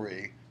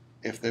rivalry.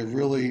 If they're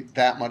really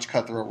that much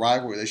cutthroat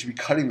rivalry, they should be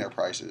cutting their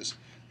prices.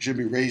 They should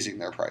be raising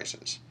their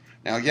prices.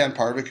 Now, again,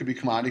 part of it could be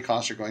commodity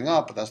costs are going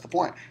up, but that's the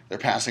point. They're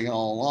passing it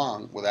all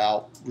along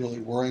without really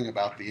worrying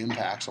about the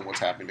impacts on what's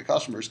happening to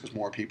customers because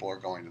more people are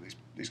going to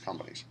these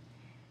companies.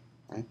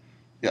 Right?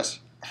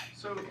 Yes?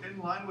 So in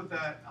line with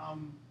that,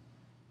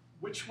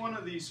 which one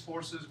of these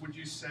forces would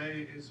you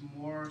say is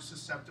more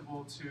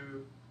susceptible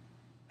to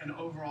an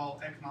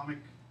overall economic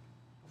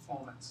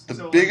performance?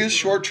 The biggest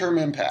short-term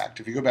impact,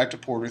 if you go back to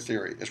Porter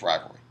theory, is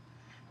rivalry.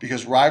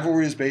 Because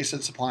rivalry is based on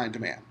supply and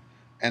demand.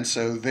 And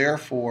so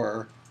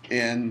therefore,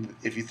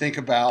 if you think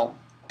about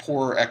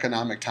poor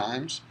economic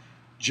times,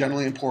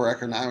 generally in poor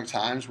economic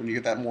times, when you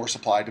get that more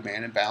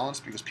supply-demand imbalance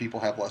because people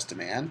have less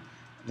demand,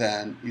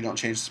 then you don't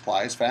change the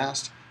supply as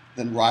fast,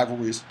 then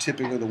rivalry is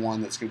typically the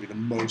one that's going to be the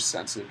most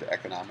sensitive to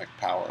economic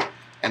power.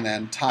 And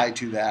then tied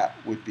to that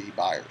would be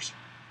buyers.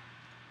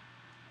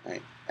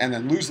 Right? And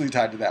then loosely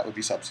tied to that would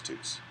be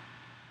substitutes.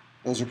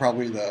 Those are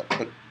probably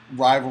but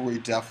rivalry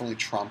definitely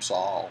trumps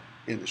all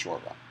in the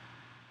short run.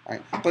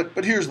 Right?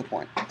 But here's the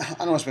point. I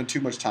don't want to spend too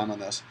much time on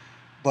this,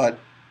 but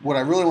what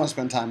I really want to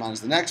spend time on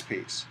is the next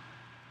piece,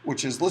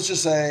 which is, let's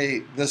just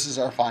say this is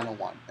our final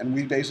one. And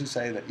we basically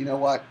say that, you know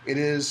what, it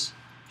is,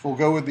 so we'll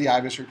go with the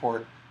IBIS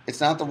report.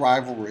 It's not the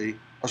rivalry,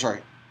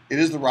 it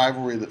is the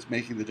rivalry that's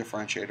making the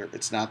differentiator.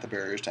 It's not the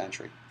barriers to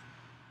entry.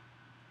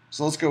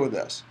 So let's go with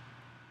this.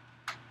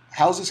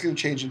 How's this going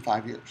to change in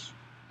 5 years?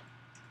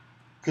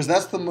 Because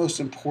that's the most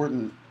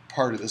important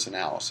part of this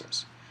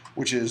analysis,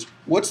 which is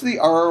what's the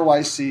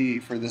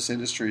ROIC for this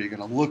industry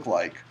going to look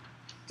like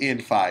in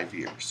 5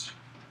 years?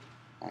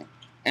 Right?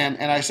 And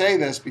I say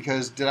this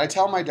because, did I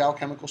tell my Dow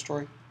Chemical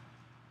story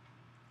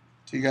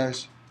to you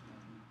guys?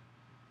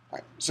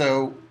 Right.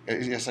 So,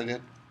 yes, I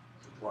did.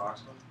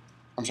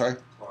 I'm sorry?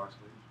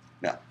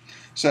 No.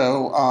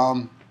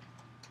 So,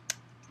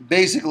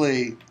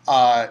 basically,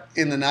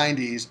 in the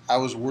 90s, I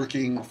was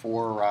working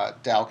for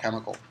Dow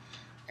Chemical,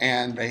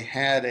 and they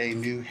had a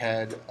new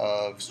head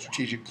of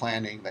strategic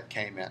planning that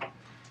came in.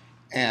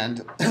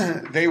 And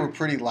they were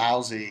pretty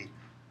lousy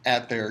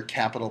at their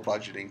capital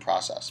budgeting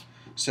process.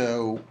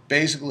 So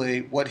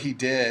basically what he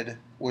did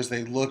was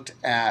they looked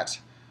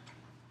at,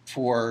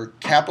 for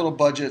capital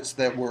budgets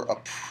that were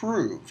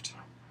approved,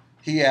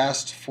 he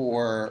asked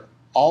for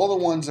all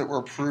the ones that were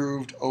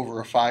approved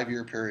over a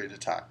 5-year period of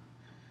time.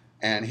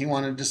 And he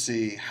wanted to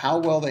see how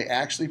well they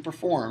actually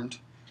performed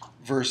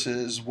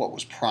versus what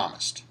was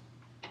promised.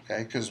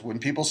 Okay, because when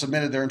people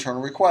submitted their internal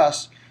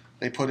requests,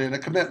 they put in a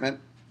commitment.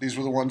 These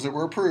were the ones that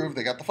were approved.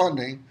 They got the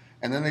funding.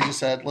 And then they just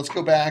said, let's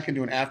go back and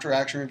do an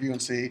after-action review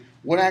and see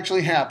what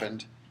actually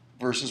happened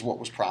versus what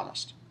was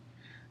promised.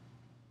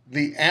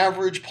 The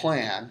average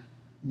plan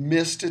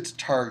missed its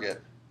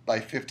target by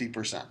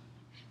 50%.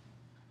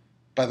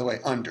 By the way,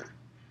 under.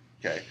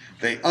 Okay,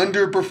 they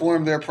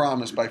underperformed their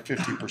promise by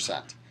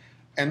 50%.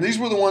 And these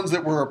were the ones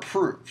that were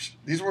approved.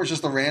 These weren't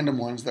just the random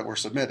ones that were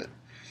submitted.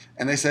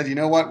 And they said, you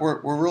know what,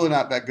 we're really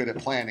not that good at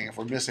planning if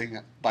we're missing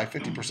by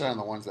 50% of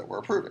the ones that we're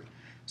approving.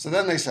 So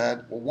then they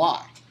said, well,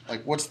 why?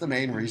 Like, what's the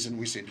main reason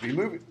we seem to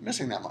be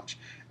missing that much?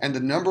 And the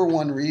number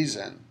one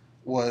reason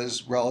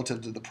was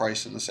relative to the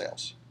price and the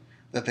sales.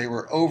 That they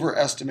were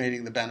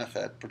overestimating the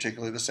benefit,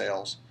 particularly the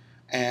sales,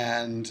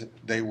 and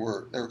they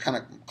were kind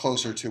of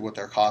closer to what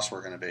their costs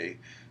were going to be.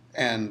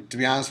 And to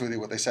be honest with you,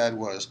 what they said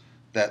was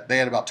that they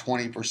had about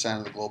 20%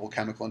 of the global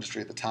chemical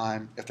industry at the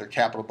time. If their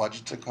capital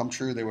budgets had come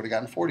true, they would have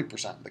gotten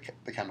 40% of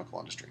the chemical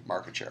industry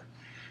market share.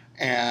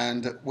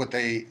 And what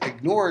they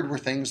ignored were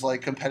things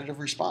like competitive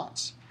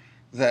response.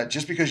 That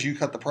just because you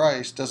cut the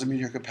price doesn't mean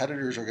your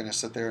competitors are going to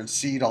sit there and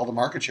cede all the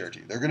market share to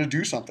you. They're going to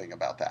do something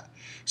about that.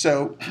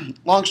 So,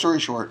 long story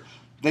short,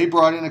 they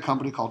brought in a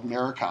company called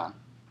Maricon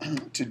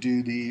to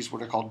do these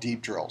what are called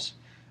deep drills.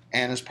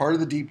 And as part of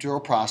the deep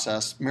drill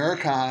process,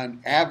 Maricon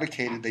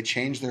advocated they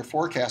change their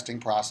forecasting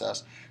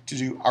process to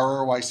do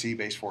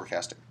ROIC-based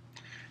forecasting.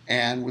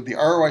 And with the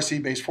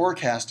ROIC-based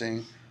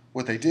forecasting,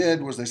 what they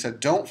did was they said,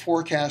 don't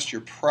forecast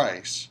your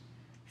price,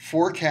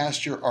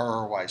 forecast your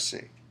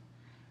ROIC.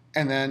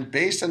 and then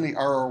based on the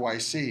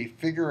ROIC,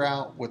 figure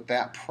out what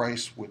that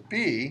price would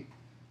be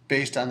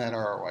based on that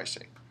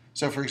ROIC.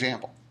 So for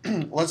example,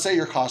 let's say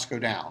your costs go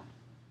down,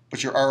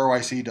 but your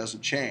ROIC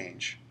doesn't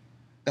change,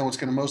 then what's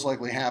going to most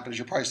likely happen is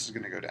your price is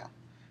going to go down.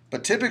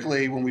 But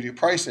typically when we do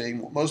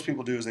pricing, what most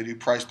people do is they do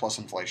price plus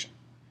inflation.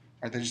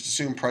 Right? They just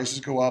assume prices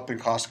go up and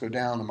costs go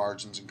down, the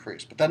margins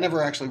increase. But that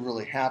never actually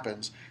really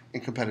happens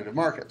in competitive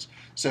markets.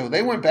 So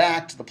they went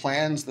back to the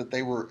plans that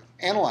they were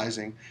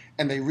analyzing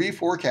and they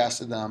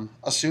reforecasted them,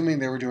 assuming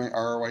they were doing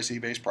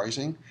ROIC-based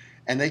pricing,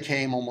 and they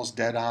came almost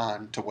dead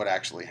on to what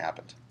actually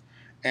happened.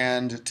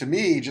 And to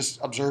me, just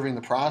observing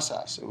the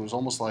process, it was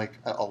almost like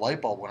a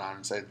light bulb went on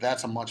and said,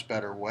 that's a much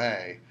better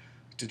way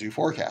to do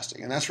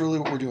forecasting. And that's really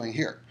what we're doing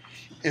here,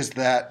 is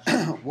that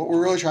what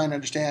we're really trying to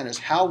understand is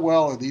how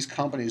well are these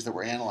companies that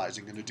we're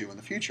analyzing going to do in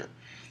the future.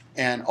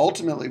 And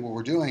ultimately what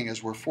we're doing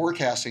is we're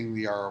forecasting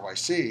the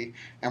ROIC,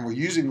 and we're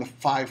using the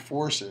 5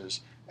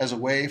 forces as a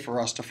way for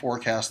us to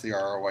forecast the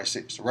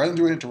ROIC. So rather than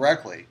doing it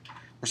directly,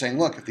 we're saying,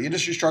 look, if the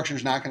industry structure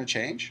is not going to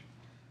change,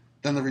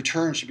 then the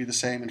return should be the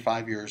same in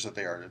 5 years that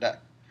they are today.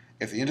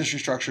 If the industry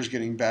structure is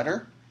getting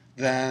better,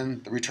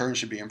 then the return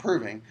should be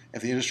improving.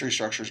 If the industry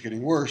structure is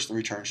getting worse, the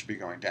return should be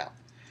going down.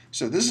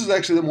 So this is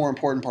actually the more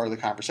important part of the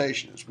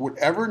conversation, is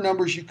whatever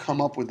numbers you come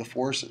up with the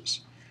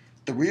forces,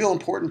 the real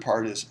important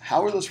part is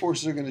how are those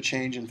forces are going to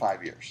change in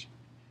 5 years.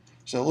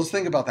 So let's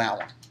think about that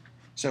one.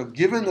 So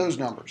given those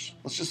numbers,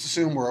 let's just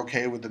assume we're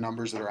okay with the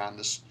numbers that are on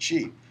this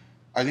sheet.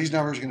 Are these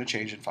numbers going to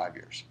change in 5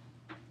 years?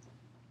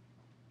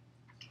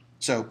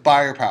 So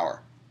buyer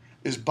power.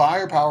 Is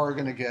buyer power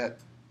going to get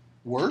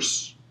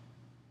worse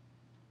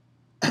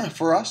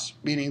for us,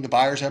 meaning the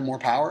buyers have more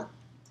power?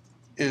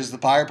 Is the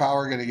buyer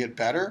power going to get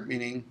better,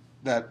 meaning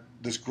that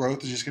this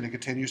growth is just going to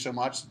continue so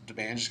much,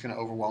 demand is just going to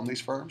overwhelm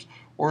these firms?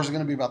 Or is it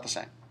going to be about the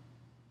same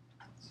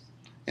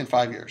in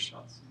 5 years?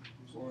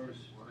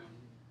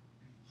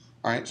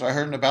 All right, so I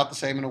heard an about the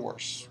same and a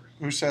worse.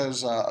 Who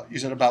says, you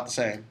said about the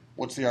same?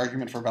 What's the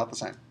argument for about the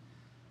same?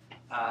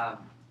 I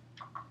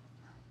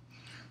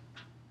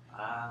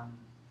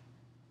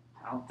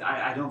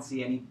don't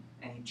see any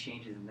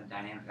changes in the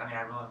dynamics. I mean,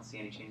 I really don't see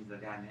any changes in the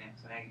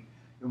dynamics. I think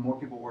you have more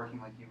people working,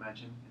 like you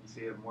mentioned, and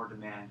so you have more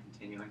demand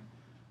continuing.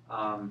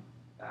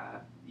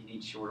 You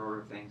need short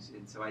order things,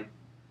 and so I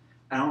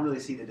don't really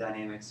see the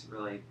dynamics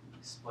really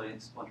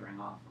splintering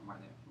off from where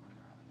they're at right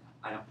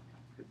now. I don't.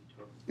 Could be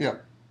totally. Yeah.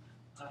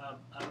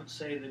 I would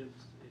say that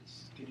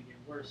it's going to get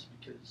worse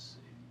because,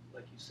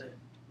 like you said,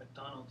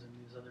 McDonald's and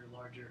these other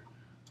larger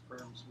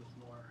firms with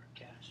more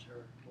cash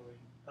are going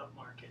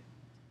upmarket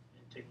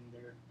and taking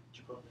their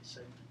Chipotle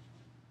segment.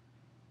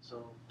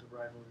 So the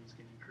rivalry is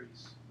going to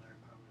increase. Buyer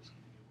power is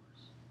going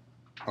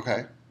to get worse.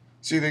 Okay.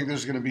 So you think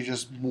there's going to be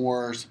just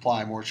more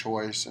supply, more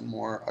choice, and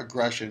more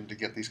aggression to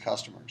get these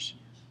customers?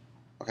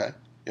 Okay.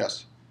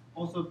 Yes.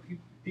 Also,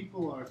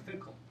 people are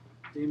fickle.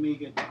 They may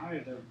get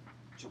tired of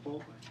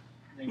Chipotle.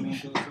 They may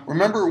go somewhere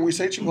Remember, else. when we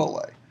say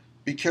Chipotle,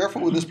 be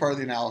careful with this part of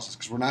the analysis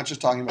because we're not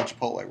just talking about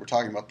Chipotle. We're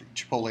talking about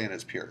Chipotle and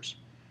its peers.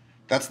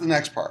 That's the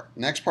next part.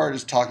 Next part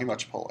is talking about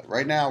Chipotle.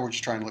 Right now, we're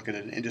just trying to look at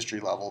an industry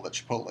level that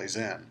Chipotle's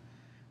in,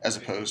 as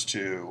opposed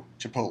to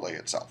Chipotle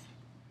itself.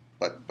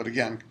 But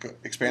again,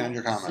 expand on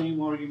your comment. The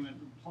same argument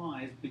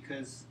applies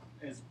because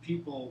as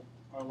people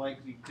are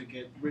likely to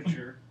get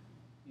richer,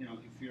 if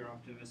you're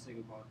optimistic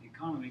about the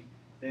economy,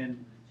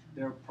 then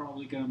they're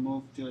probably going to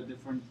move to a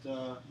different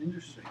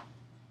industry.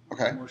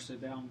 Okay. More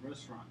sit-down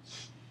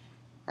restaurants.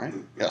 All right.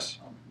 Yes.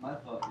 My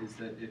thought is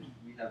that if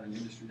we have an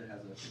industry that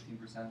has a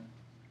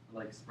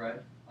 15%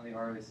 spread on the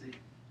ROIC,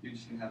 you're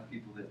just gonna have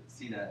people that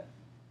see that,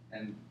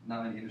 and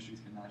not many industries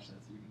can match that.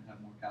 So you're gonna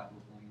have more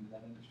capital flowing into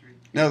that industry.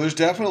 No, there's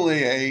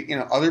definitely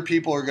other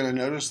people are going to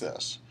notice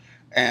this,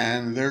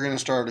 and they're going to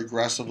start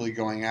aggressively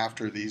going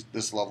after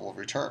this level of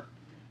return.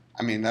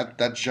 I mean,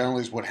 that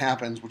generally is what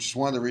happens, which is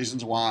one of the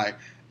reasons why,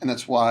 and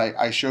that's why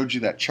I showed you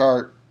that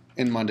chart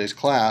in Monday's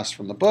class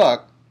from the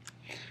book,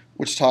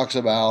 which talks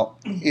about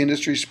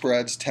industry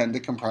spreads tend to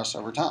compress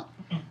over time.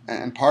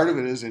 And part of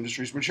it is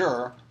industries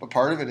mature, but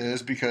part of it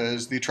is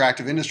because the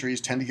attractive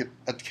industries tend to get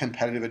a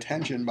competitive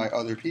attention by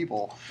other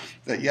people.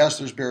 That yes,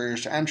 there's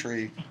barriers to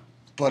entry,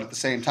 but at the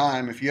same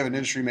time, if you have an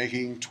industry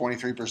making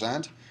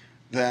 23%,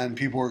 then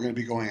people are going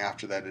to be going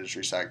after that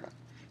industry segment.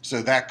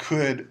 So that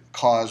could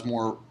cause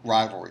more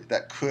rivalry.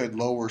 That could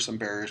lower some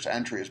barriers to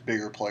entry as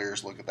bigger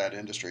players look at that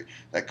industry.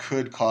 That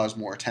could cause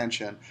more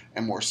attention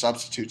and more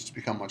substitutes to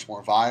become much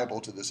more viable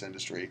to this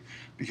industry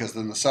because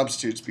then the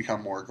substitutes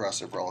become more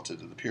aggressive relative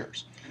to the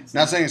peers.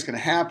 Not saying it's going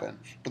to happen,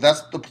 but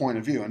that's the point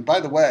of view. And by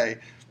the way,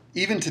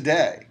 even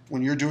today,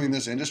 when you're doing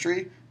this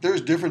industry,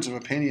 there's difference of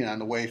opinion on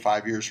the way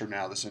 5 years from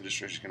now this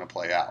industry is going to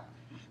play out.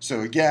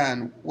 So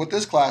again, what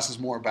this class is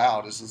more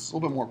about is it's a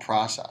little bit more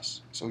process.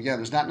 So again,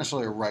 there's not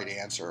necessarily a right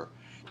answer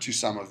to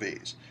some of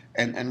these.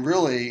 And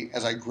really,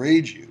 as I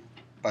grade you,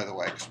 by the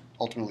way, because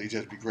ultimately you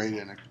have to be graded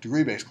in a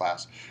degree-based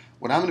class,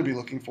 what I'm going to be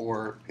looking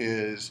for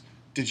is,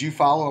 did you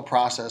follow a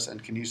process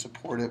and can you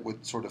support it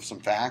with sort of some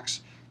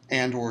facts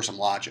and or some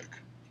logic?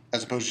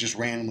 as opposed to just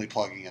randomly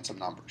plugging in some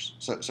numbers.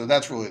 So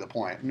that's really the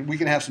point. And we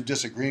can have some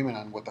disagreement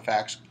on what the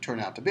facts turn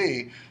out to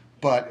be,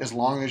 but as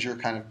long as you're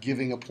kind of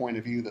giving a point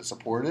of view that's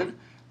supported,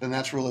 then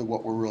that's really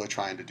what we're really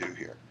trying to do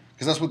here.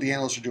 Because that's what the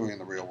analysts are doing in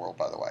the real world,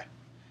 by the way.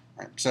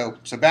 All right. So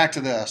back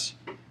to this.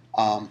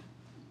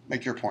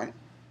 Make your point.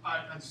 I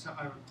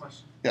have a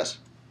question. Yes.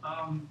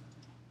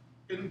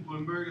 In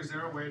Bloomberg, is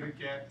there a way to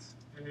get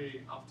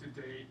a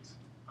up-to-date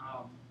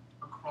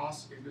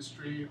across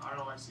industry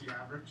ROIC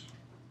average,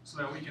 so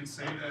that we can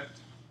say that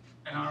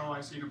an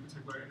ROIC in a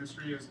particular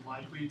industry is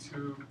likely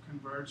to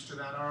converge to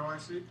that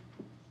ROIC?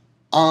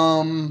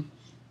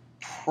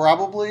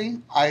 Probably.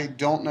 I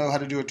don't know how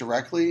to do it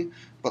directly,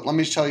 but let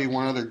me tell you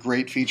one other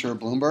great feature of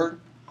Bloomberg.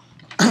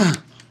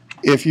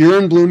 If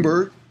you're in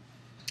Bloomberg,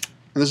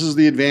 and this is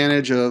the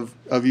advantage of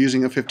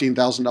using a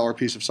 $15,000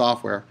 piece of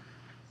software,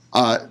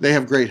 they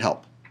have great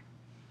help.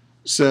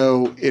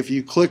 So if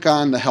you click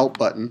on the help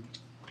button,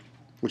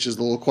 which is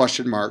the little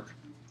question mark,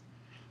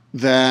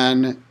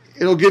 then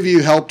it'll give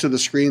you help to the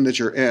screen that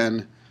you're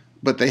in,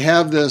 but they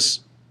have this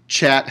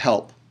chat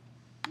help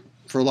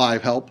for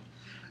live help.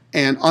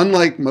 And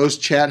unlike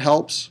most chat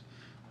helps,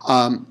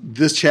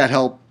 this chat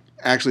help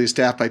actually is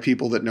staffed by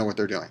people that know what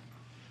they're doing.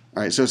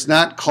 All right, so it's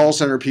not call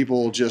center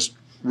people just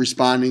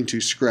responding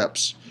to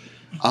scripts.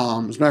 As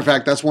a matter of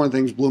fact, that's one of the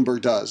things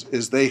Bloomberg does,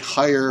 is they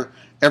hire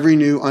every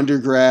new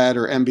undergrad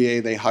or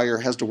MBA they hire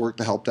has to work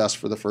the help desk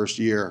for the first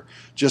year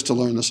just to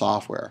learn the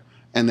software.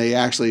 And they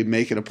actually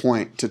make it a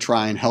point to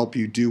try and help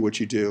you do what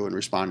you do and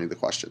responding to the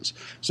questions.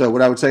 So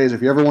what I would say is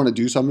if you ever want to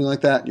do something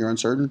like that and you're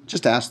uncertain,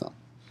 just ask them.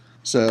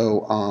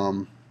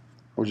 So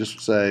we'll just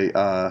say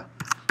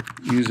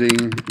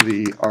using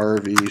the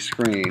RV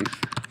screen,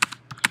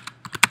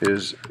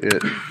 is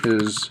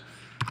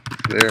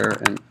there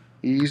an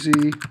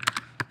easy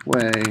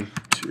way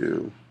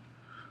to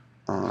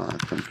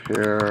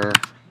compare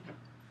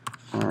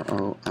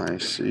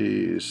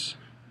ROICs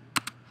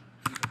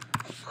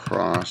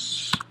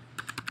across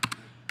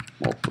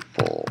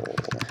multiple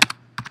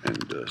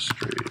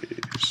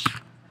industries?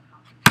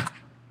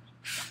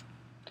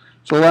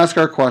 So we'll ask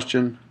our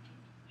question,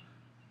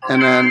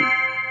 and then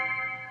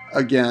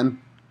again,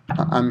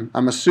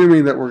 I'm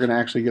assuming that we're going to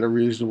actually get a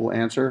reasonable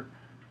answer,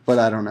 but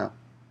I don't know.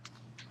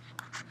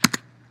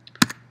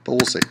 But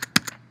we'll see.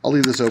 I'll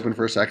leave this open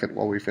for a second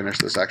while we finish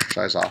this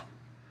exercise off.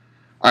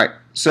 All right,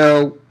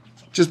 so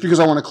just because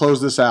I want to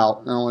close this out,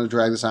 and I don't want to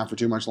drag this out for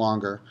too much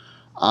longer,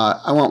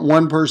 I want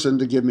one person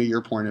to give me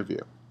your point of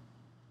view.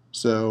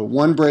 So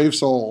one brave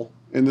soul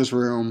in this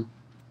room,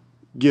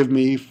 give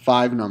me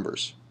 5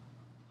 numbers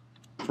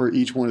for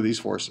each one of these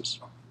forces.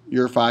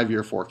 Your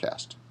 5-year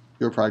forecast,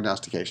 your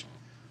prognostication.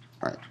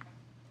 All right.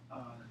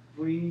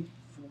 3,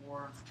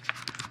 4,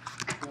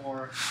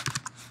 4,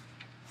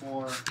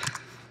 4, and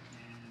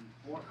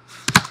 4.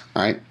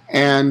 All right,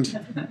 and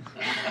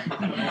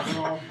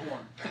Overall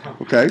 4.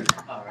 okay.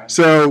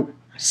 So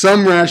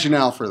some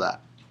rationale for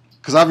that,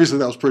 because obviously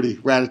that was pretty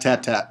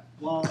rat-a-tat-tat.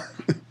 Well,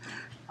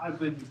 I've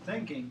been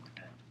thinking,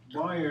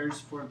 buyers,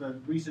 for the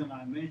reason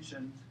I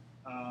mentioned,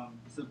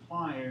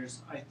 suppliers,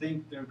 I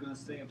think they're going to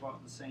stay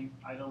about the same.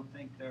 I don't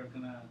think they're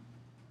going to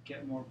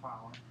get more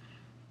power.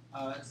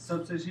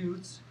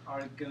 Substitutes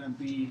are going to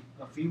be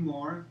a few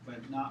more,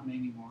 but not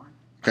many more.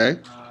 Okay.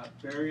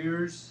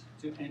 Barriers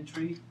to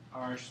entry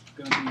are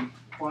going to be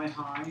quite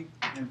high,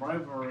 and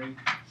rivalry,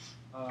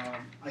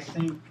 I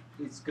think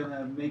it's going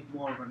to make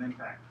more of an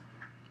impact.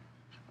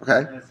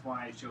 Okay. That's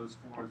why I chose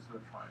 4 instead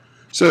of 5.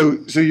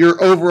 So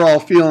your overall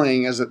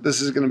feeling is that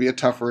this is going to be a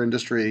tougher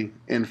industry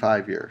in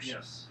 5 years.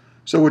 Yes.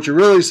 So what you're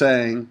really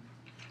saying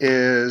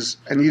is,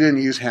 and you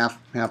didn't use half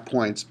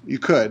points. You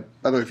could.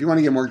 By the way, if you want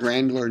to get more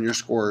granular in your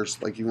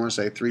scores, like you want to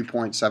say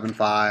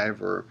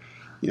 3.75 or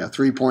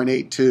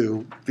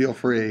 3.82, feel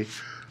free.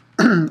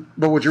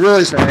 But what you're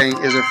really saying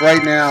is if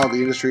right now the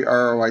industry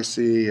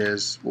ROIC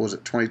is, what was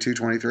it, 22,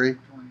 23? 23.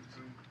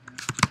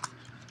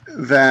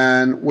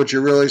 Then what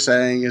you're really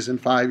saying is in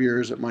 5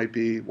 years it might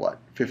be, what,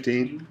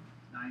 15?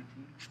 19.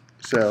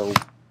 So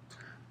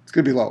it's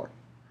going to be lower.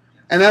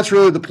 And that's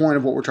really the point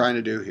of what we're trying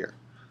to do here,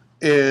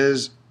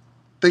 is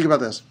think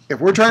about this. If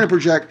we're trying to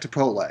project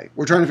Chipotle,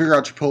 we're trying to figure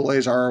out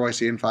Chipotle's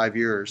ROIC in 5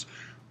 years,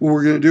 what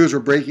we're going to do is we're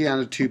breaking down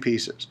into 2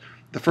 pieces.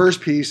 The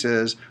first piece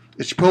is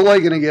Chipotle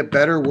going to get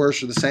better,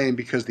 worse, or the same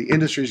because the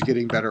industry is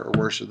getting better or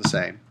worse or the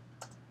same?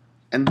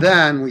 And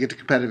then we get to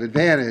competitive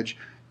advantage.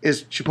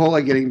 Is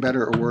Chipotle getting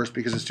better or worse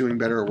because it's doing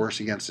better or worse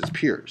against its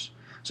peers?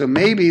 So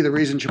maybe the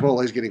reason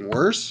Chipotle is getting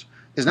worse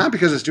is not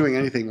because it's doing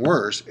anything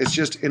worse. It's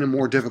just in a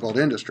more difficult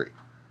industry.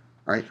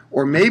 Right?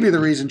 Or maybe the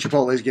reason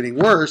Chipotle is getting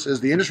worse is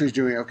the industry is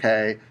doing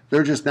okay.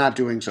 They're just not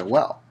doing so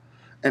well.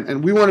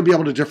 And we want to be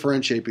able to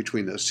differentiate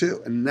between those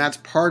two. And that's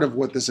part of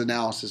what this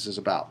analysis is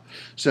about.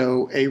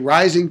 So a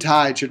rising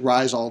tide should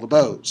rise all the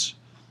boats.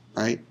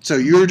 Right? So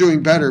you're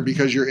doing better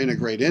because you're in a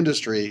great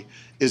industry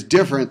is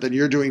different than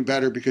you're doing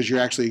better because you're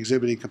actually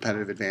exhibiting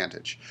competitive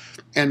advantage.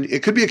 And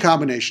it could be a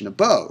combination of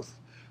both.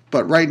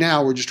 But right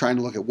now, we're just trying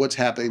to look at what's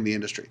happening in the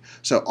industry.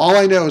 So all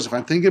I know is if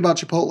I'm thinking about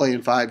Chipotle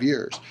in 5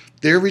 years,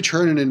 their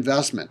return on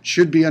investment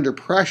should be under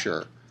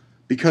pressure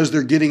because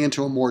they're getting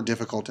into a more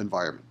difficult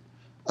environment.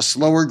 A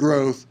slower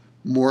growth,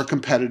 more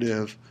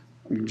competitive.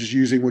 I'm just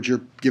using what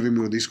you're giving me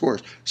with these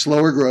scores.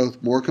 Slower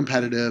growth, more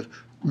competitive,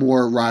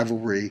 more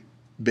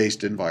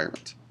rivalry-based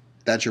environment.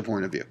 That's your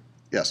point of view.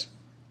 Yes?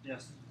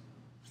 Yes.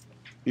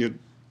 You,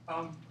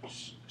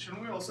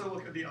 Shouldn't we also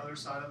look at the other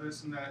side of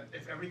this, in that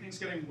if everything's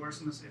getting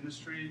worse in this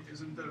industry,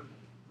 isn't the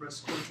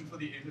risk quotient for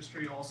the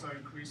industry also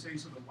increasing,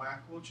 so the WACC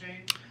will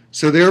change?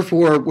 so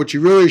therefore, what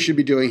you really should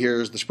be doing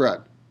here is the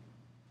spread.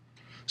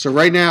 So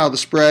right now, the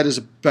spread is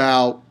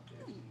about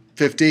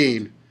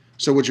 15.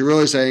 So what you're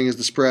really saying is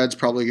the spread's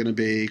probably going to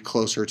be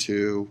closer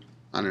to,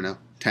 I don't know,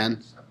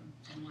 10? 7,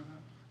 something like that.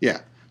 Yeah.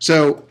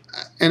 So,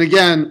 and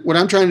again, what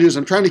I'm trying to do is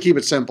I'm trying to keep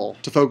it simple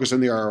to focus on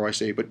the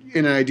ROIC. But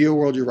in an ideal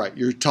world, you're right.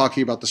 You're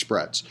talking about the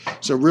spreads.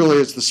 So really,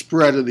 it's the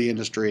spread of the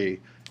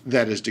industry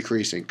that is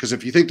decreasing. Because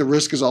if you think the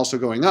risk is also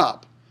going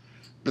up,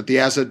 that the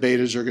asset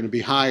betas are going to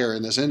be higher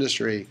in this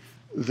industry,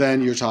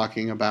 then you're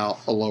talking about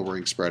a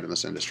lowering spread in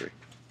this industry,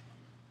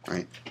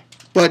 right?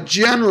 But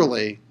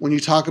generally, when you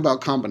talk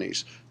about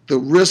companies, the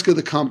risk of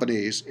the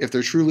companies, if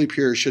they're truly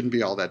peers, shouldn't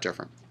be all that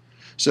different.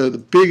 So the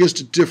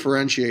biggest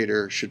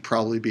differentiator should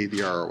probably be the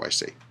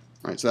ROIC,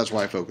 right? So that's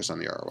why I focus on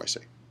the ROIC,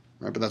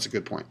 right? But that's a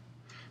good point.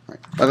 Right.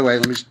 By the way,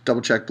 let me just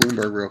double check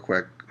Bloomberg real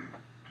quick.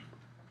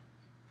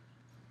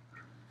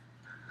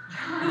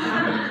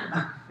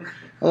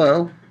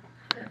 Hello.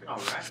 All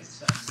right.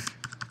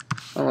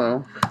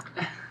 Hello.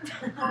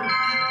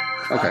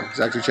 Okay, he's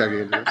actually checking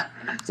into this.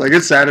 It's like,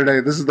 it's Saturday.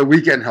 This is the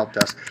weekend help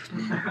desk.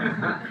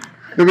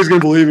 Nobody's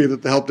going to believe me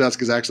that the help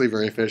desk is actually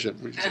very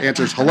efficient. It just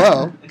answers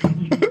hello.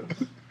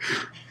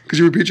 Could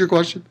you repeat your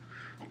question?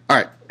 All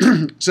right.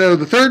 So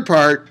the third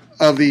part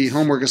of the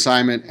homework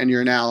assignment and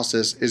your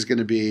analysis is going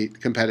to be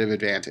competitive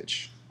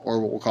advantage, or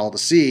what we'll call the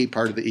C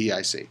part of the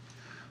EIC.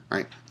 All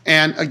right.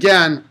 And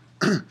again,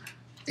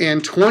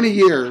 in 20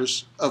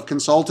 years of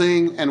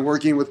consulting and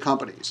working with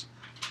companies,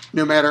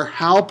 no matter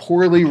how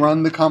poorly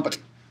run the company,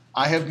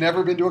 I have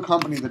never been to a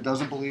company that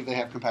doesn't believe they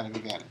have competitive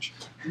advantage.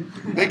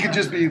 They could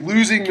just be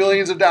losing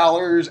millions of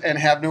dollars and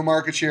have no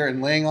market share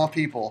and laying off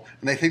people,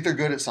 and they think they're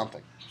good at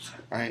something,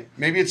 right?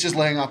 Maybe it's just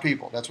laying off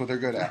people. That's what they're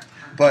good at.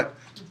 But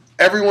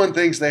everyone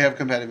thinks they have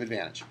competitive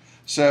advantage.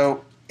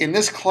 So in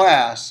this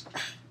class,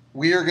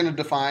 we are going to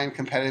define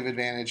competitive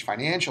advantage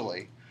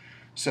financially.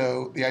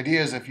 So the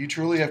idea is if you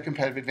truly have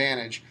competitive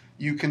advantage,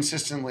 you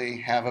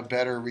consistently have a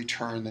better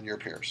return than your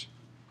peers.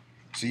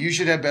 So you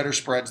should have better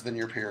spreads than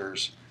your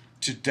peers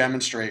to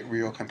demonstrate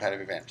real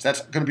competitive advantage.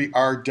 That's going to be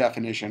our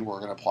definition we're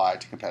going to apply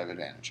to competitive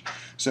advantage.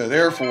 So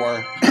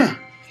therefore,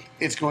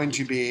 it's going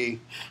to be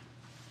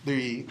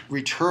the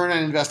return on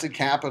invested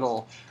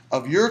capital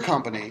of your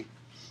company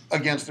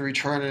against the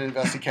return on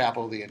invested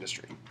capital of the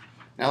industry.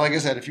 Now, like I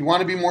said, if you want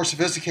to be more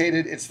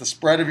sophisticated, it's the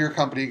spread of your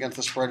company against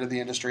the spread of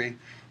the industry.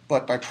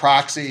 But by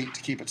proxy,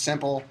 to keep it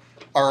simple,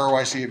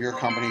 ROIC of your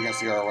company against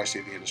the ROIC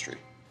of the industry.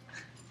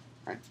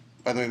 Right?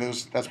 By the way,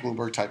 that's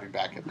Bloomberg typing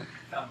back at me.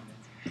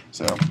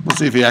 So let's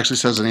see if he actually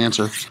says an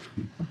answer.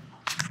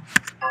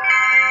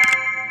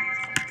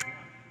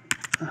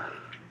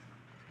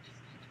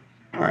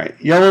 All right,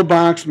 yellow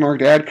box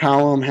marked add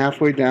column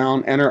halfway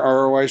down, enter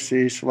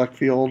ROIC, select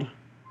field.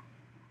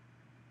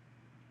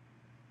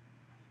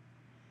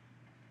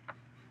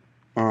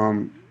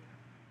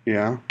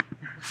 Yeah.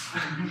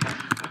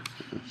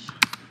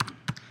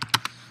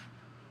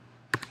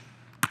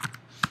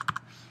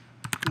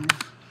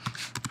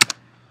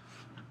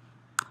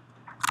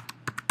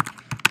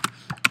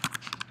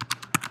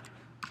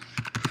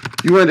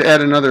 You wanted to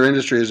add another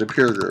industry as a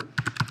peer group.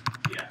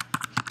 Yeah.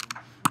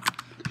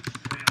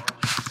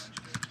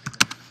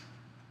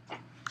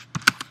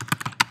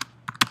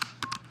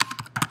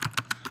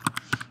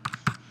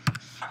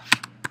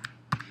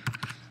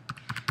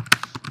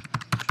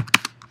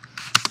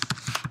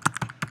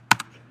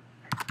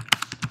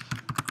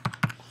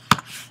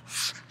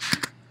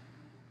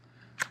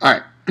 All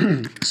right,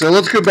 so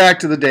let's go back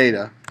to the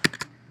data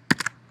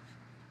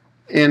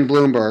in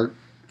Bloomberg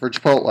for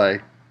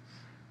Chipotle.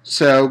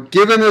 So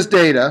given this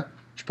data,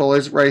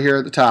 Chipotle's right here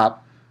at the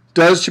top,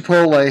 does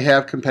Chipotle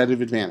have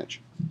competitive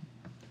advantage?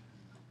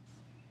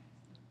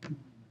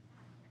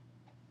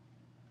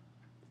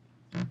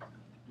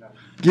 No.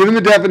 Given the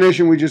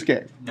definition we just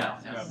gave? No.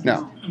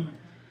 No.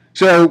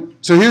 So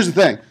here's the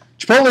thing.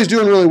 Chipotle's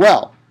doing really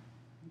well.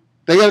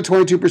 They got a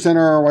 22%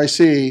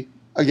 ROIC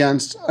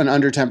against an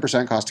under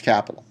 10% cost of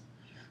capital.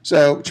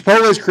 So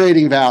Chipotle is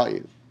creating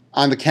value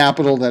on the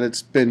capital that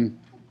it's been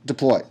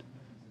deployed,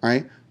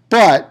 right?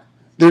 But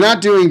they're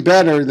not doing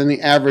better than the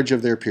average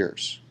of their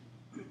peers,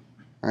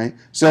 right?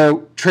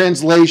 So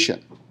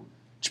translation,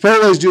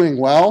 Chipotle is doing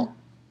well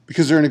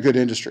because they're in a good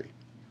industry,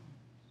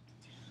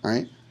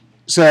 right?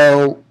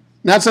 So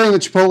not saying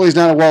that Chipotle is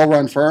not a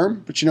well-run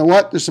firm, but you know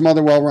what? There's some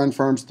other well-run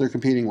firms that they're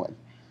competing with.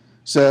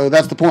 So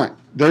that's the point.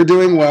 They're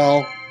doing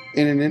well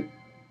in an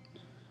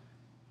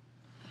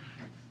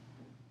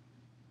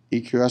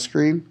EQS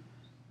screen.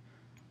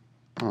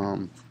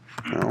 No.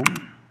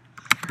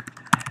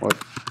 What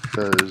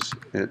does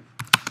it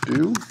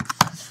do?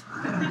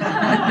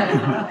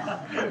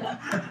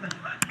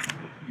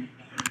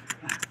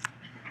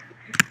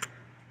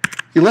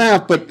 You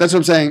laugh, but that's what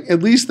I'm saying.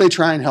 At least they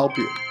try and help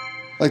you.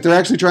 Like they're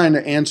actually trying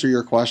to answer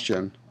your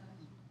question.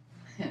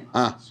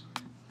 Ah,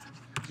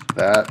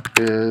 that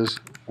is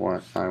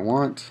what I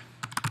want.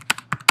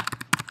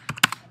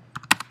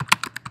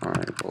 All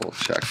right, we'll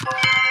check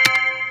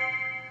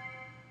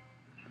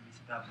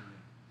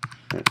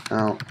it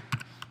out.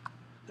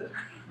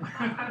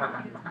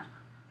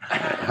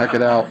 Heck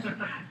it out.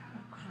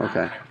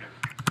 Okay.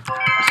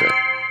 That's it.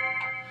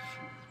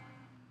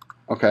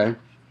 Okay.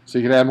 So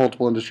you can add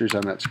multiple industries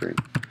on that screen.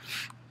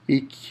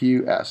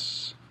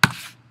 EQS.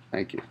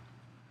 Thank you.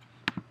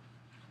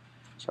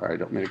 Sorry, I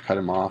don't mean to cut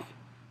him off,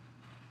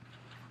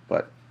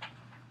 but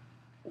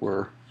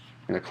we're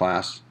in a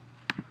class.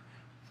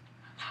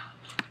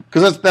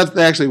 Because that's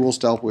actually will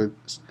help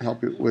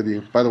with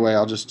you. By the way,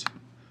 I'll just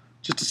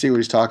to see what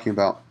he's talking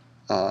about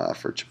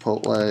for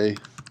Chipotle.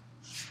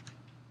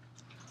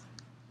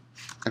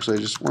 Actually,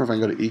 I just wonder if I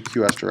can go to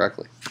EQS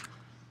directly.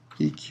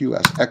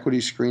 EQS, equity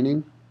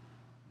screening.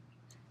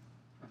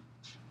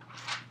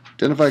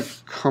 Identify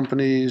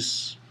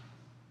companies.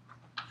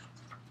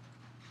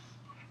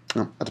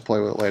 No, I have to play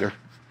with it later.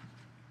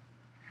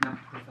 No,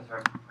 Professor, I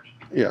have a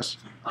question. Yes.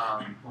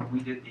 When we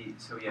did the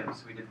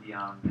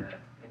the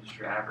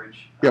industry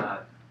average.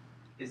 Yep.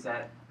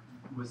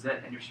 Was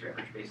that industry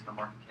average based on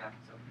market cap?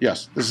 So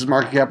Yes, this is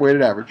market cap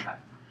weighted average. okay.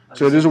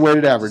 So it is a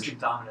weighted average.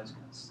 Domino's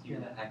going to skew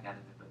the heck out of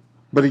it.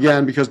 But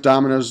again, because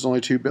Domino's is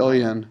only $2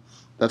 billion,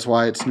 that's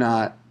why it's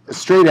not. A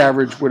straight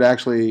average would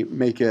actually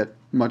make it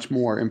much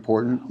more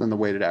important than the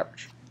weighted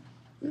average.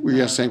 Were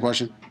you asking the same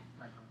question?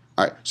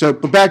 All right. So,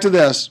 but back to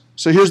this.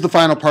 So here's the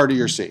final part of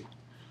your C.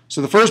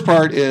 So the first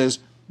part is,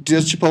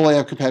 does Chipotle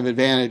have competitive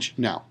advantage?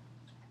 No.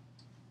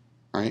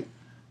 All right.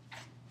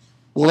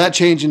 Will that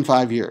change in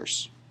 5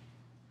 years?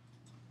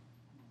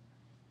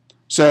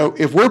 So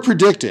if we're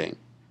predicting,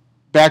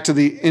 back to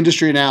the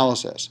industry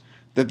analysis,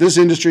 that this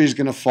industry is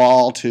going to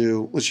fall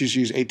to, let's just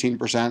use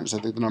 18%, is I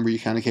think the number you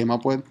kind of came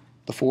up with,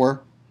 the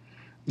 4,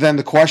 then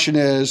the question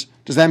is,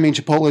 does that mean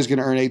Chipotle is going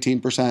to earn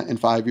 18% in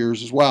 5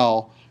 years as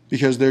well?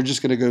 Because they're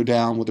just going to go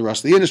down with the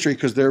rest of the industry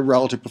because their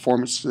relative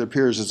performance to their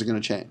peers isn't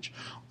going to change.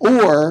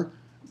 Or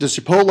does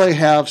Chipotle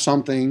have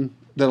something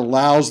that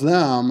allows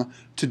them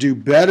to do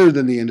better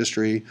than the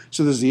industry,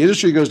 so that as the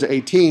industry goes to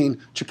 18,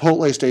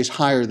 Chipotle stays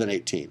higher than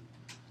 18?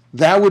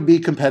 That would be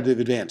competitive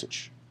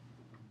advantage.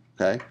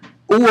 Okay?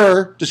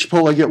 Or does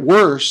Chipotle get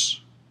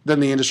worse than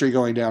the industry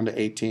going down to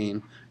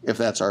 18 if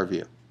that's our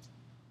view?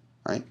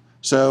 Right?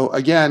 So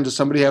again, does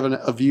somebody have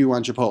a view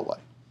on Chipotle?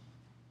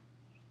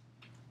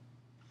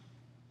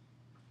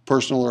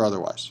 Personal or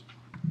otherwise?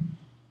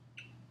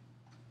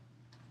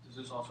 Does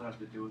this also have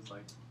to do with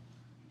like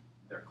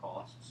their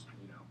costs,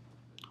 you know?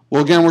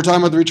 Well, again, we're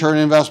talking about the return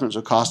on investment,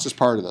 so cost is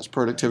part of this.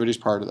 Productivity is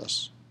part of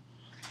this.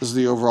 This is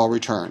the overall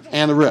return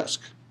and the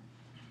risk.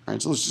 All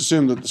right, so let's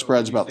assume that the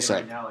spread's about the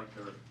same. Right now, like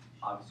they're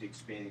obviously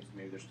expanding, so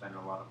maybe they're spending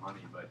a lot of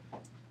money, but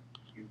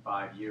in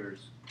 5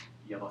 years,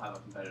 they'll have a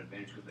competitive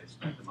advantage because they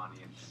spent the money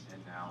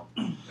and now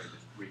they're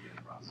just reaping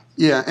the profits.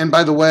 Yeah, and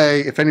by the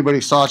way, if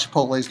anybody saw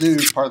Chipotle's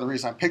news, part of the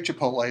reason I picked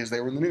Chipotle is they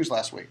were in the news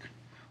last week.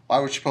 Why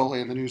was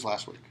Chipotle in the news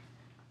last week?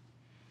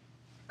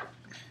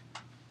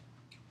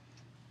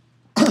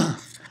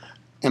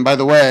 And by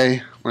the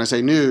way, when I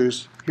say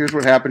news, here's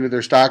what happened to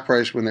their stock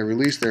price when they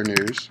released their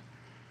news.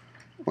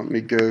 Let me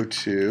go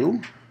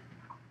to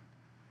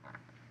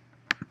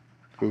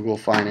Google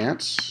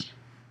Finance.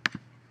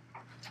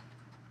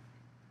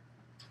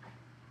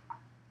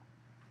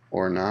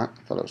 Or not.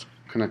 I thought I was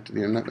connected to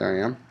the internet. There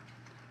I am.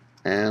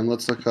 And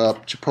let's look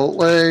up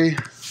Chipotle.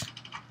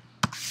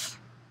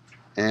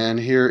 And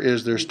here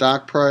is their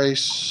stock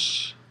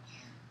price.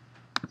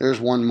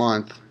 There's 1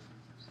 month.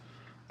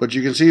 But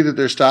you can see that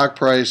their stock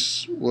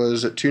price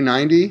was at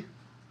 $2.90.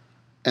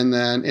 And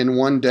then in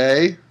 1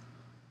 day,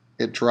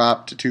 it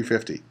dropped to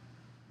 $2.50.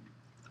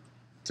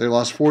 So they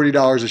lost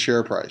 $40 a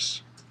share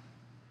price.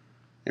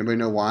 Anybody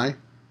know why? It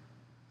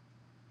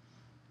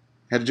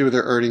had to do with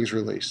their earnings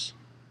release.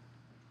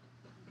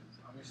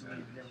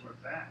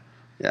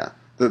 Yeah.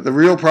 The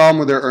real problem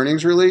with their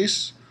earnings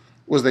release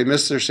was they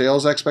missed their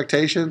sales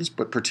expectations,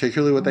 but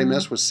particularly what they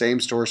missed was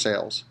same-store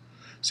sales.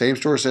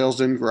 Same-store sales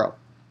didn't grow.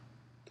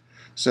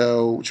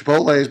 So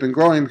Chipotle has been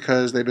growing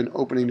because they've been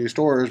opening new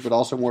stores, but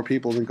also more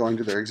people have been going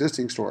to their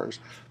existing stores.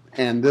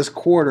 And this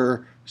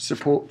quarter,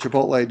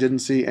 Chipotle didn't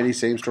see any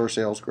same-store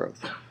sales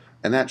growth.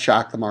 And that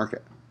shocked the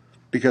market.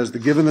 Because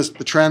given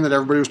the trend that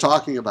everybody was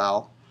talking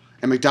about,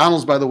 and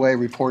McDonald's, by the way,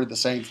 reported the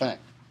same thing.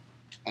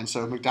 And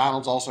so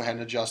McDonald's also had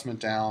an adjustment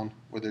down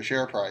with their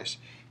share price.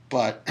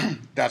 But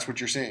that's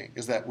what you're seeing,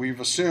 is that we've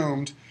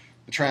assumed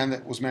the trend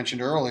that was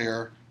mentioned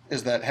earlier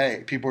is that,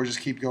 hey, people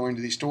just keep going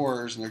to these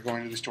stores, and they're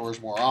going to these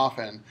stores more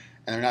often, and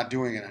they're not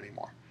doing it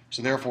anymore.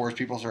 So therefore, as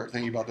people start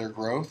thinking about their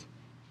growth,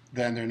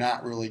 then they're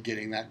not really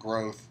getting that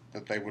growth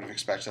that they would have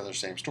expected out of their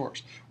same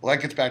stores. Well,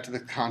 that gets back to the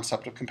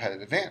concept of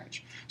competitive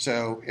advantage.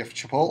 So if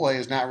Chipotle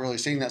is not really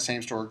seeing that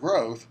same store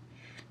growth,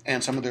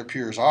 and some of their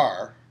peers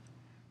are,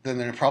 then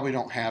they probably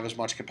don't have as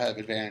much competitive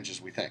advantage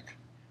as we think.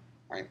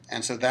 Right?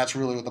 And so that's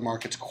really what the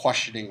market's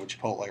questioning with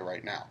Chipotle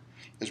right now.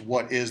 is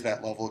what is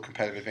that level of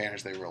competitive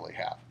advantage they really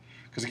have.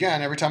 Because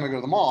again, every time I go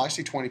to the mall, I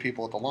see 20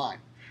 people at the line.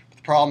 But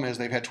the problem is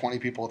they've had 20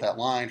 people at that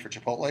line for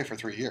Chipotle for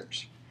 3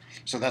 years.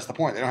 So that's the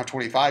point. They don't have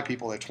 25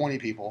 people, they have 20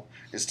 people.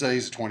 It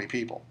stays at 20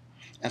 people.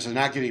 And so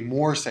they're not getting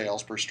more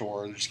sales per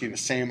store. They're just getting the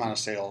same amount of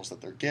sales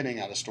that they're getting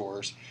out of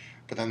stores.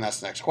 But then that's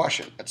the next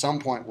question. At some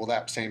point, will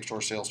that same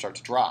store sales start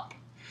to drop?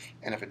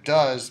 And if it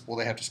does, will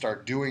they have to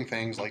start doing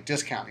things like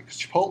discounting? Because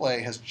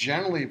Chipotle has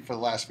generally, for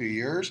the last few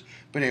years,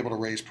 been able to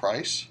raise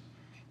price.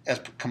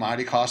 As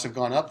commodity costs have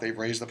gone up, they've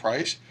raised the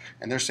price,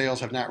 and their sales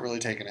have not really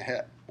taken a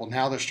hit. Well,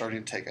 now they're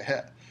starting to take a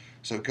hit.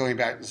 So going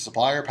back to the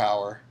supplier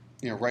power,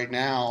 right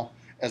now,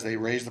 as they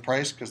raise the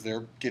price because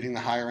they're getting the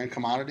higher end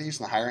commodities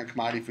and the higher end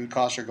commodity food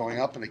costs are going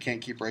up and they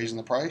can't keep raising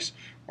the price,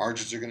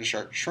 margins are going to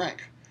start to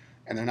shrink.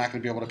 And they're not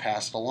going to be able to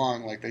pass it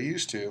along like they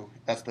used to.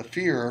 That's the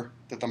fear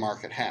that the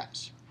market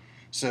has.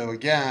 So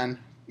again,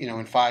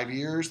 in 5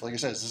 years, like I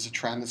said, is this a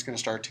trend that's going to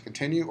start to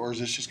continue, or is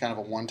this just kind of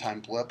a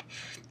one-time blip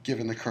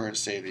given the current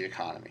state of the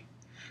economy?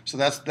 So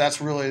that's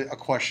really a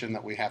question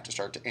that we have to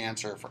start to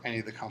answer for any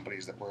of the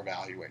companies that we're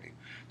evaluating.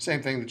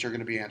 Same thing that you're going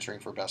to be answering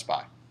for Best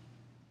Buy.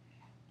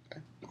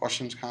 Okay.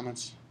 Questions,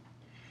 comments?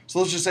 So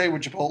let's just say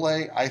with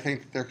Chipotle, I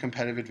think their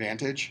competitive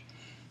advantage,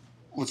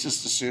 let's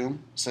just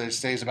assume, it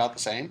stays about the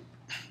same.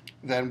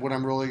 Then what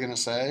I'm really going to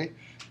say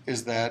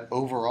is that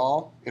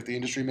overall, if the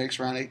industry makes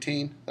around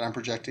 18, then I'm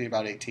projecting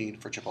about 18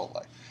 for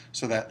Chipotle.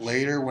 So that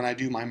later when I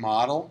do my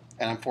model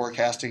and I'm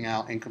forecasting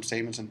out income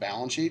statements and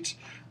balance sheets,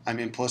 I'm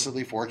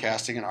implicitly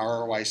forecasting an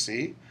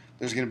ROIC.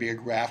 There's going to be a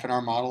graph in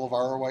our model of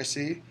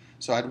ROIC.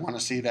 So I'd want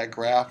to see that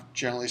graph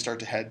generally start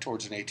to head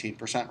towards an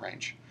 18%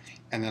 range.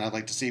 And then I'd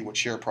like to see what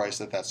share price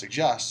that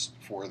suggests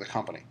for the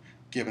company,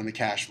 given the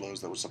cash flows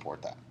that would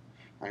support that.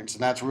 Right? So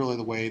that's really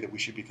the way that we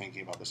should be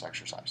thinking about this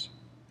exercise.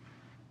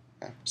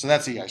 Okay? So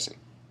that's EIC.